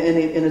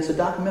 And it's a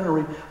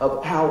documentary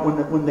of how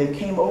when they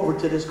came over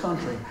to this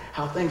country,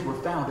 how things were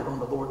founded on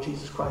the Lord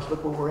Jesus Christ.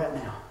 Look where we're at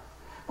now.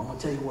 I'm going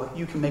to tell you what,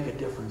 you can make a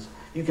difference.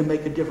 You can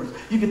make a difference.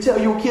 You can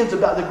tell your kids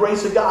about the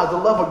grace of God, the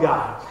love of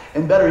God.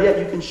 And better yet,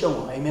 you can show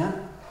them.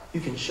 Amen? You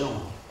can show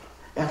them.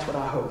 That's what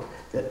I hope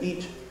that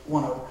each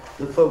one of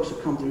the folks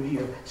that come through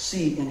here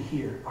see and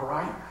hear. All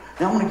right?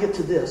 Now I want to get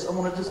to this. I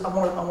want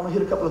to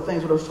hit a couple of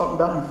things what I was talking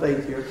about in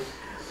faith here.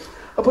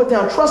 I put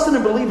down trusting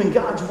and believing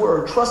God's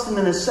word, trusting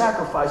in his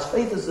sacrifice.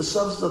 Faith is the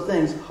substance of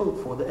things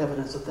hoped for, the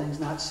evidence of things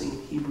not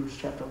seen. Hebrews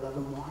chapter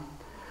 11:1.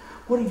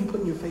 What are you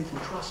putting your faith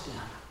and trust in?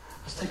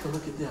 Let's take a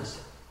look at this.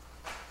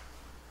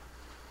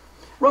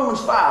 Romans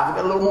 5, I've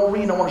got a little more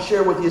reading I want to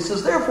share with you. It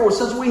says, therefore,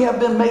 since we have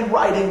been made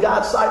right in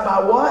God's sight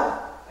by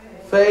what?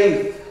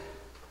 Faith.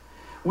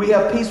 We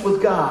have peace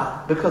with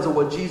God because of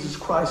what Jesus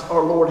Christ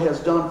our Lord has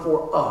done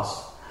for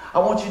us. I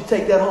want you to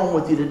take that home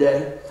with you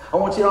today. I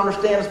want you to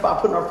understand this by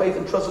putting our faith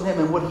and trust in him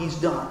and what he's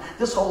done.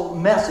 This whole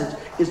message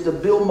is to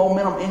build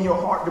momentum in your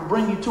heart, to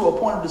bring you to a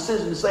point of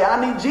decision, to say,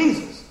 I need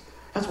Jesus.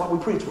 That's why we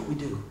preach what we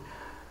do.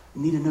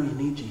 You need to know you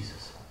need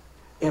Jesus.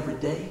 Every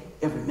day,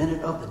 every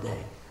minute of the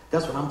day.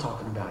 That's what I'm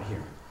talking about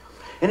here.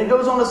 And it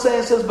goes on to say,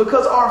 it says,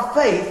 because of our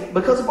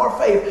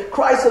faith,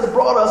 Christ has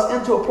brought us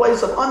into a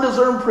place of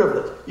undeserved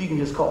privilege. You can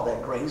just call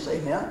that grace,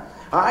 amen?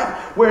 All right?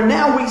 Where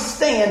now we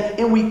stand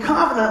and we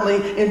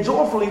confidently and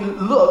joyfully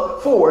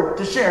look forward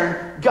to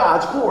sharing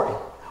God's glory.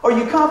 Are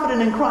you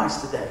confident in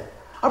Christ today?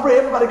 I pray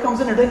everybody comes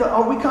in here, they know,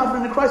 are we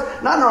confident in Christ?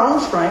 Not in our own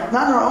strength,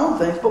 not in our own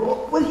things, but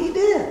what he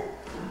did.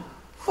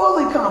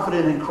 Fully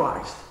confident in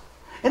Christ.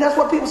 And that's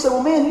what people say,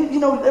 well, man, you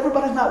know,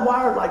 everybody's not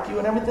wired like you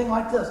and everything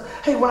like this.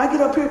 Hey, when I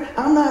get up here,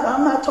 I'm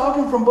not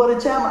talking from Buddy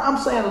Chandler. I'm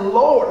saying,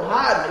 Lord,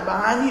 hide me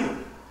behind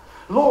you.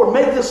 Lord,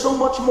 make this so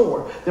much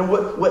more than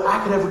what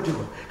I could ever do.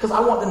 Because I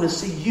want them to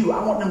see you.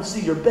 I want them to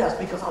see your best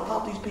because I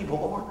love these people,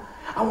 Lord.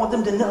 I want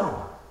them to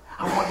know.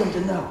 I want them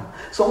to know.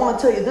 So I want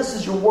to tell you, this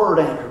is your word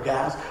anchor,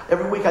 guys.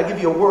 Every week I give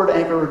you a word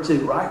anchor or two,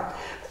 right?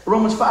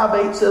 Romans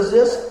 5:8 says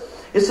this.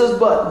 It says,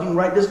 but, you can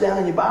write this down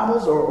in your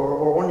Bibles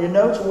or on your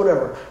notes or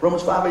whatever.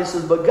 Romans 5:8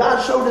 says, but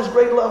God showed his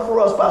great love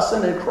for us by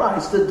sending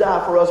Christ to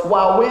die for us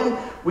while when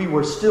we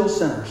were still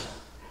sinners.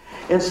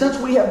 And since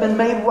we have been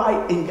made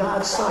right in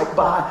God's sight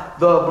by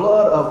the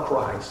blood of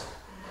Christ,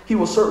 he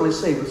will certainly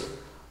save us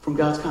from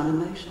God's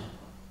condemnation.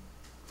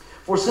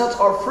 For since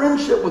our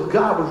friendship with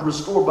God was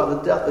restored by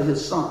the death of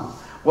his son,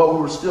 while we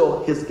were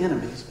still his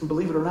enemies, and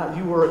believe it or not,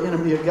 you were an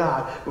enemy of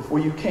God before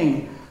you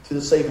came to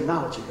the saving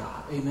knowledge of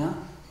God. Amen?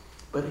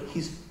 But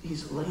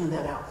he's laying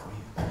that out for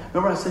you.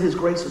 Remember I said his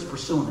grace is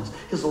pursuing us.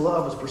 His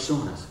love is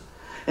pursuing us.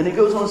 And it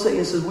goes on to say,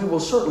 it says, we will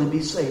certainly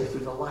be saved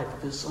through the life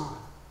of his son.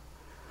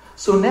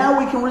 So now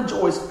we can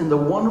rejoice in the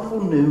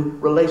wonderful new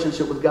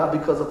relationship with God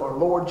because of our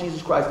Lord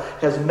Jesus Christ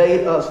has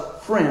made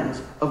us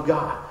friends of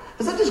God.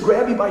 Does that just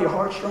grab you by your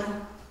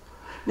heartstring?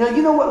 Now,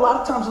 you know what? A lot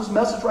of times this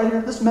message right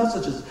here, this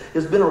message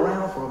has been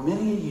around for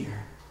many a year.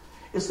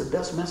 It's the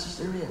best message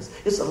there is.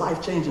 It's a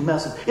life-changing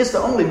message. It's the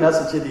only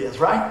message it is,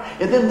 right?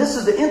 And then this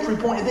is the entry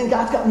point, and then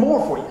God's got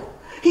more for you.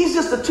 He's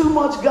just a too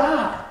much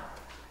God.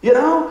 You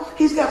know?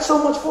 He's got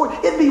so much for you.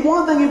 It'd be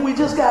one thing if we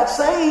just got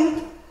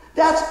saved.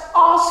 That's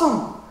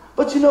awesome.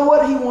 But you know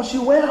what? He wants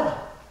you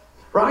well,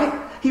 right?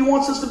 He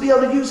wants us to be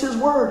able to use his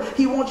word.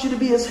 He wants you to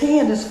be his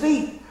hand, his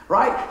feet,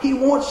 right? He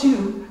wants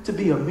you to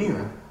be a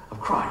mirror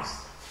of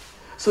Christ.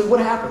 So what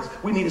happens?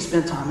 We need to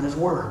spend time in his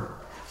word.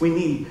 We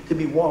need to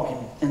be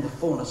walking in the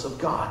fullness of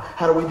God.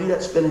 How do we do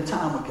that? Spending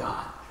time with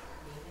God.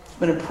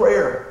 Spending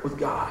prayer with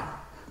God.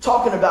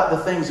 Talking about the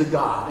things of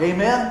God.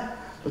 Amen?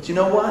 But you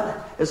know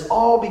what? It's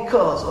all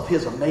because of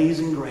his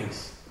amazing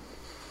grace.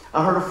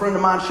 I heard a friend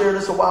of mine share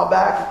this a while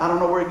back. I don't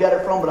know where he got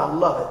it from, but I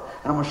love it.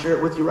 And I'm going to share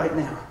it with you right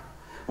now.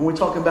 When we're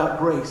talking about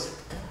grace,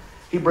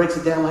 he breaks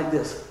it down like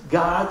this.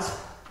 God's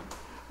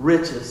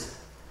riches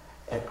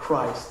at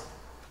Christ's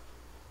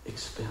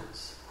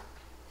expense.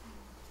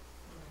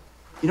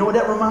 You know what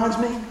that reminds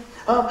me?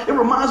 It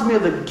reminds me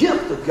of the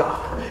gift of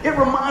God. It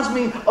reminds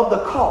me of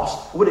the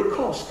cost, what it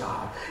cost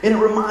God. And it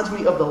reminds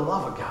me of the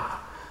love of God.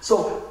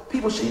 So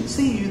people should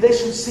see you. They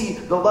should see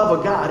the love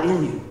of God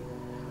in you.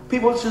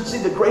 People should see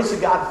the grace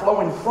of God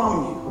flowing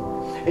from you.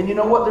 And you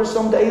know what? There's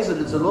some days that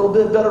it's a little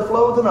bit better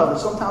flow than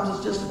others. Sometimes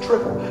it's just a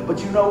trickle.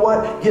 But you know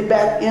what? Get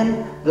back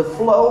in the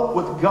flow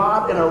with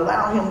God and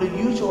allow Him to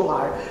use your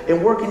life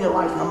and work in your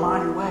life in a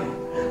mighty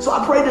way. So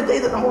I pray today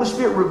that the Holy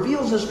Spirit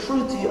reveals this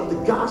truth to you of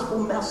the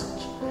gospel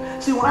message.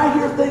 See, when I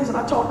hear things and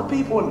I talk to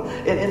people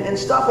and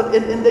stuff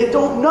and they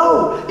don't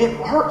know, it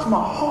hurts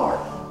my heart.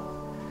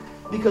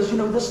 Because, you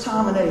know, this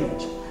time and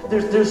age,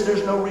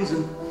 there's no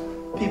reason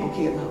people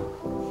can't know.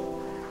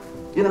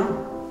 You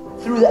know?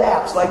 Through the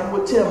apps like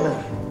what Tim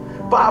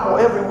made. Bible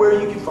everywhere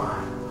you can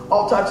find.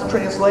 All types of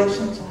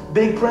translations.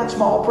 Big print,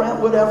 small print,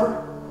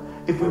 whatever.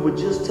 If we would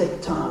just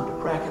take time to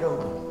crack it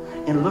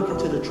open and look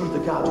into the truth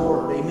of God's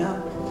Word.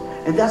 Amen?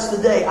 And that's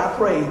the day I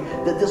pray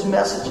that this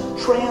message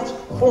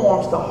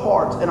transforms the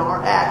hearts and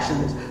our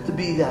actions to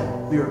be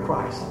that mirror of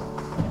Christ.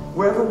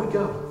 Wherever we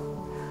go.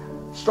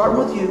 Starting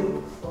with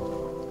you,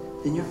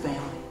 then your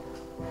family,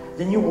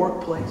 then your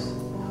workplace,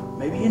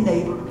 maybe your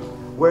neighbor,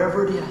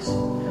 wherever it is.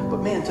 But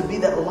man, to be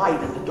that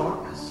light in the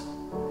darkness.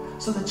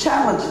 So the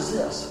challenge is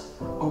this.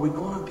 Are we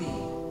going to be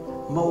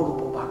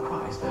moldable by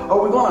Christ?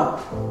 Are we going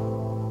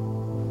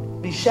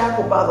to be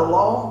shackled by the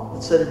law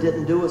that said it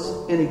didn't do us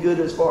any good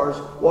as far as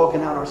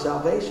walking out our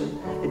salvation?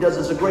 It does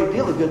us a great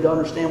deal of good to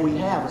understand we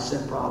have a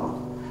sin problem.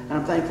 And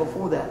I'm thankful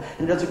for that.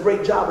 And it does a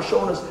great job of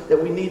showing us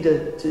that we need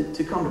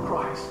to come to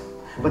Christ.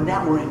 But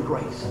now we're in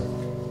grace.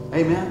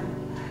 Amen?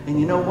 And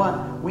you know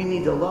what? We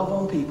need to love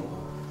on people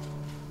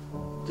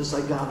just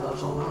like God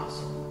loves on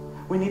us.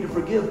 We need to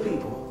forgive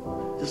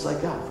people just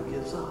like God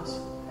forgives us.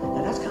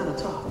 Now that's kind of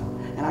tough.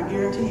 And I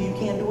guarantee you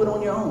can't do it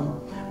on your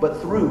own. But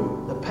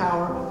through the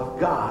power of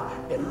God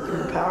and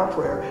through the power of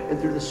prayer and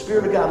through the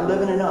Spirit of God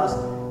living in us,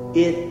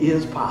 it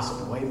is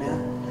possible.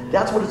 Amen?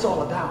 That's what it's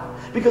all about.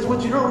 Because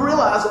what you don't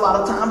realize a lot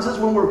of times is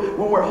when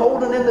we're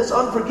holding in this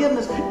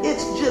unforgiveness,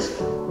 it's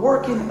just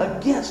working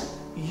against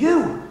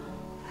you.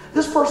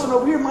 This person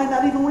over here might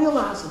not even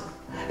realize it.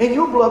 And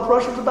your blood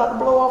pressure is about to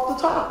blow off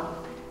the top.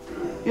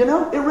 You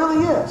know, it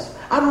really is.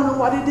 I don't know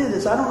why they did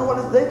this. I don't know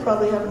what they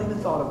probably haven't even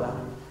thought about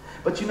it.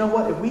 But you know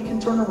what? If we can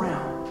turn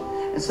around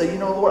and say, you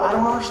know, Lord, I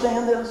don't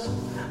understand this.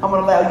 I'm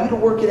going to allow you to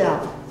work it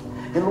out.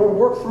 And Lord,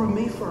 work through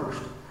me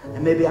first.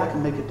 And maybe I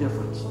can make a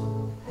difference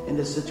in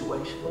this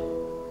situation.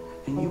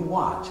 And you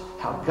watch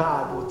how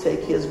God will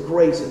take His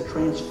grace and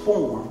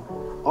transform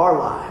our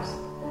lives.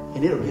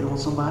 And it'll get on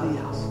somebody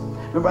else.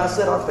 Remember I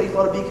said our faith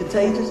ought to be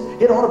contagious?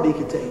 It ought to be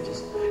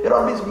contagious. It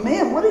ought to be,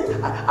 man,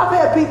 I've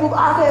had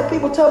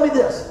people tell me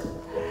this.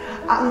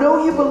 I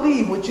know you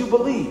believe what you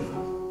believe.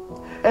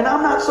 And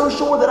I'm not so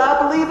sure that I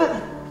believe it.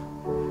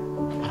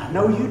 But I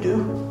know you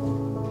do.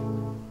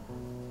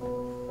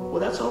 Well,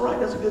 that's all right.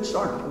 That's a good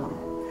starting point.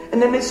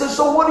 And then they say,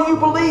 so what do you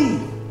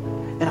believe?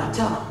 And I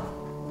tell them.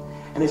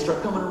 And they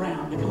start coming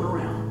around. They're coming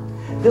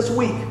around. This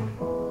week,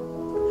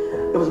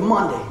 it was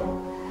Monday.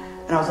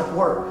 And I was at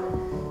work.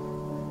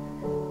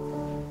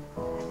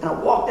 And I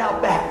walked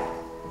out back.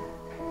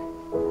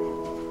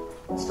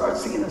 I started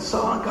seeing the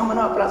sun coming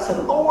up. And I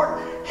said,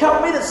 Lord,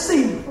 help me to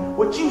see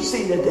what you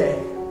see today.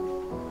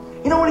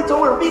 You know what He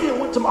told me? Immediately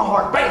went to my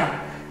heart. Bam!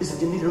 He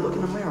said, you need to look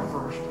in the mirror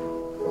first.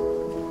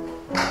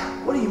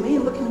 What do you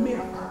mean look in the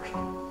mirror first?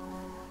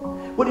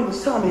 What He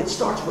was telling me, it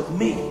starts with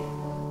me.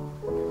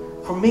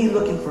 For me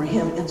looking for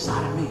Him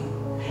inside of me.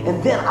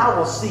 And then I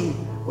will see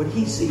what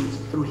He sees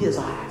through His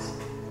eyes.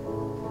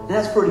 And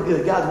that's pretty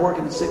good. God's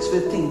working at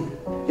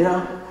 6:15. You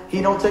know,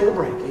 He don't take a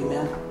break.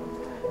 Amen.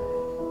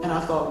 And I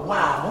thought,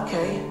 wow,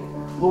 okay.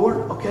 Lord,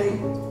 okay.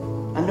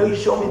 I know you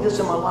showed me this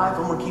in my life.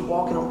 I'm going to keep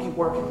walking. I'm going to keep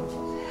working.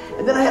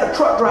 And then I had a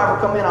truck driver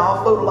come in. I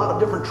offloaded a lot of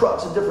different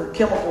trucks and different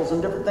chemicals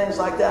and different things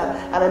like that.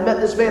 And I met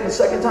this man the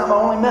second time I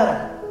only met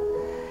him.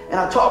 And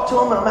I talked to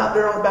him, and I'm out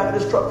there on the back of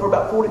this truck for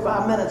about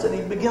 45 minutes, and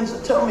he begins to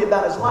tell me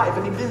about his life.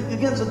 And he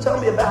begins to tell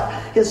me about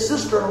his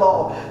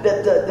sister-in-law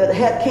that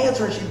had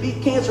cancer, and she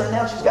beat cancer, and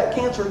now she's got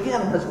cancer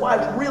again. And his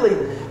wife's really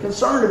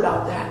concerned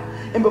about that.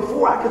 And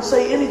before I could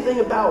say anything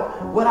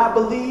about what I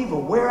believe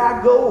or where I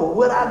go or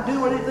what I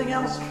do or anything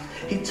else,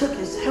 he took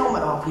his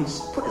helmet off, and he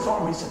put his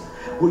arm, and he said,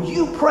 will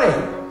you pray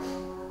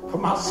for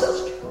my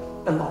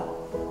sister-in-law?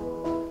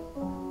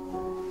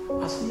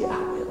 I said, yeah, I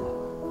will.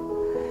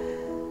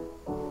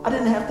 I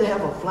didn't have to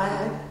have a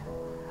flag.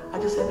 I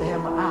just had to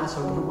have my eyes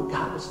open to what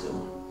God was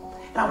doing.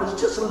 And I was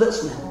just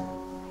listening.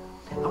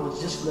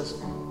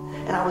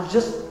 And I was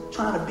just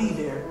trying to be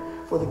there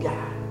for the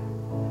guy.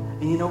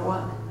 And you know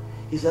what?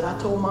 He said, I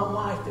told my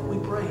wife that we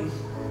prayed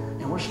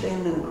and we're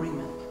standing in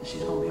agreement and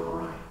she's going to be all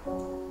right.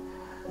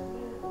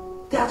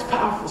 That's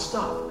powerful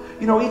stuff.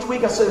 You know, each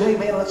week I said, hey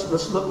man, let's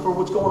look for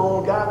what's going on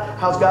with God.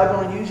 How's God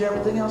going to use you?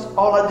 Everything else.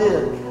 All I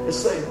did is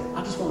say,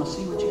 I just want to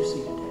see what you see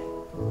today.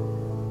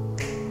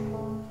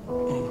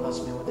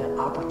 Me with that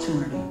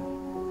opportunity.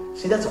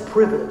 See, that's a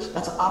privilege.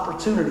 That's an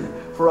opportunity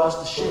for us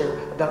to share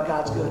about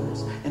God's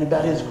goodness and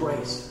about His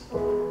grace.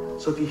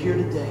 So if you're here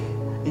today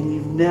and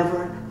you've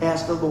never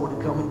asked the Lord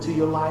to come into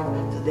your life,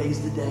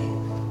 today's the day.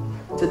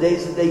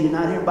 Today's the day. You're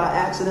not here by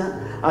accident.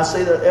 I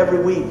say that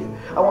every week.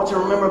 I want you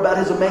to remember about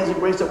His amazing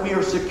grace that we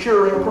are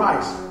secure in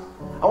Christ.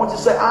 I want you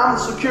to say, I'm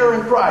secure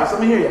in Christ.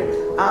 Let me hear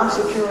you. I'm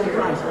secure in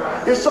Christ.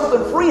 There's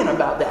something freeing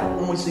about that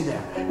when we see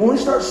that. When we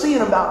start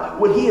seeing about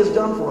what he has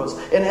done for us.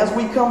 And as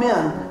we come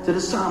in to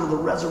this time of the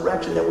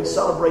resurrection that we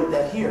celebrate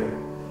that here,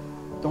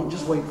 don't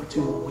just wait for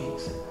 2 more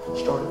weeks.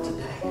 Start it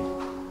today.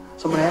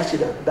 So I'm going to ask you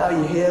to bow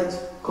your heads,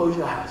 close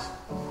your eyes.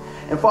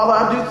 And Father,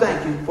 I do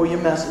thank you for your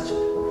message.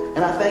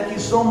 And I thank you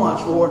so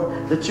much,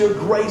 Lord, that your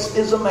grace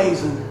is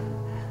amazing.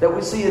 That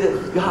we see it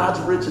as God's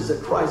riches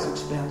at Christ's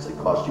expense. It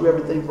cost you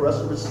everything for us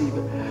to receive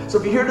it. So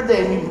if you're here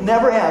today and you've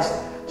never asked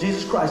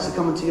Jesus Christ to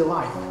come into your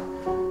life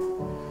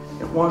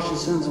and wash your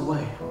sins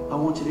away, I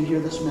want you to hear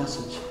this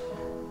message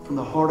from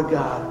the heart of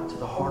God to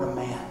the heart of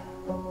man.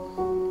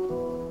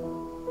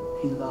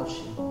 He loves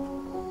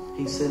you.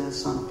 He sent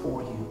his son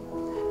for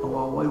you. And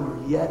while we were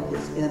yet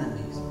his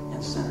enemies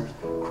and sinners,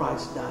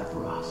 Christ died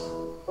for us.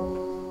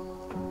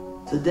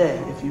 Today,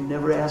 if you've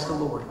never asked the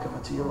Lord to come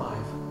into your life,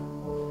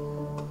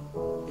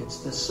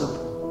 it's this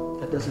simple.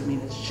 That doesn't mean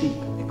it's cheap.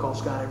 It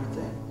costs God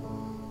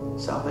everything.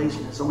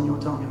 Salvation is on your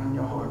tongue and on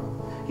your heart.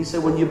 He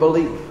said when you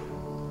believe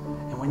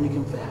and when you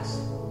confess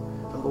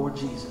the Lord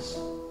Jesus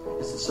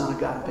is the Son of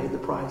God and paid the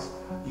price,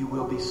 you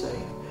will be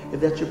saved. If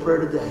that's your prayer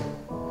today,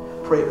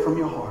 pray it from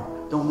your heart.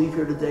 Don't leave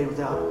here today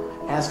without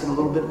asking a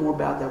little bit more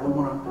about that. We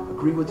want to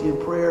agree with you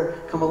in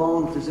prayer. Come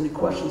along. If there's any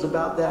questions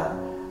about that,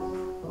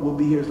 we'll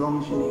be here as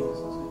long as you need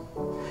us.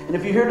 And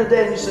if you're here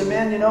today and you say,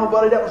 man, you know,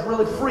 buddy, that was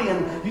really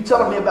freeing. You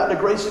telling me about the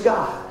grace of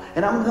God.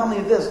 And I'm telling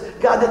you this,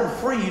 God didn't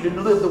free you to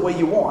live the way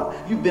you want.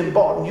 You've been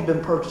bought and you've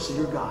been purchased and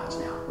you're God's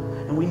now.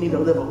 And we need to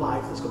live a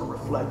life that's going to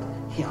reflect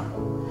him.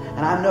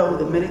 And I know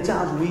that many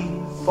times we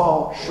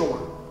fall short.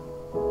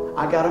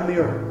 I got a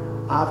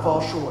mirror. I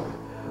fall short.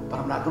 But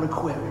I'm not going to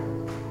quit.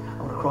 I'm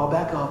going to crawl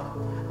back up.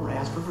 I'm going to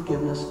ask for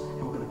forgiveness.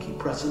 And we're going to keep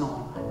pressing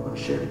on. We're going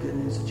to share the good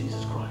news of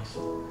Jesus Christ.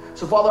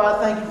 So, Father, I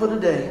thank you for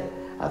today.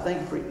 I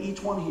thank you for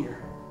each one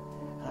here.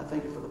 And I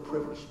thank you for the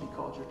privilege to be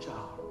called your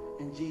child.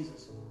 In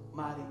Jesus'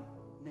 mighty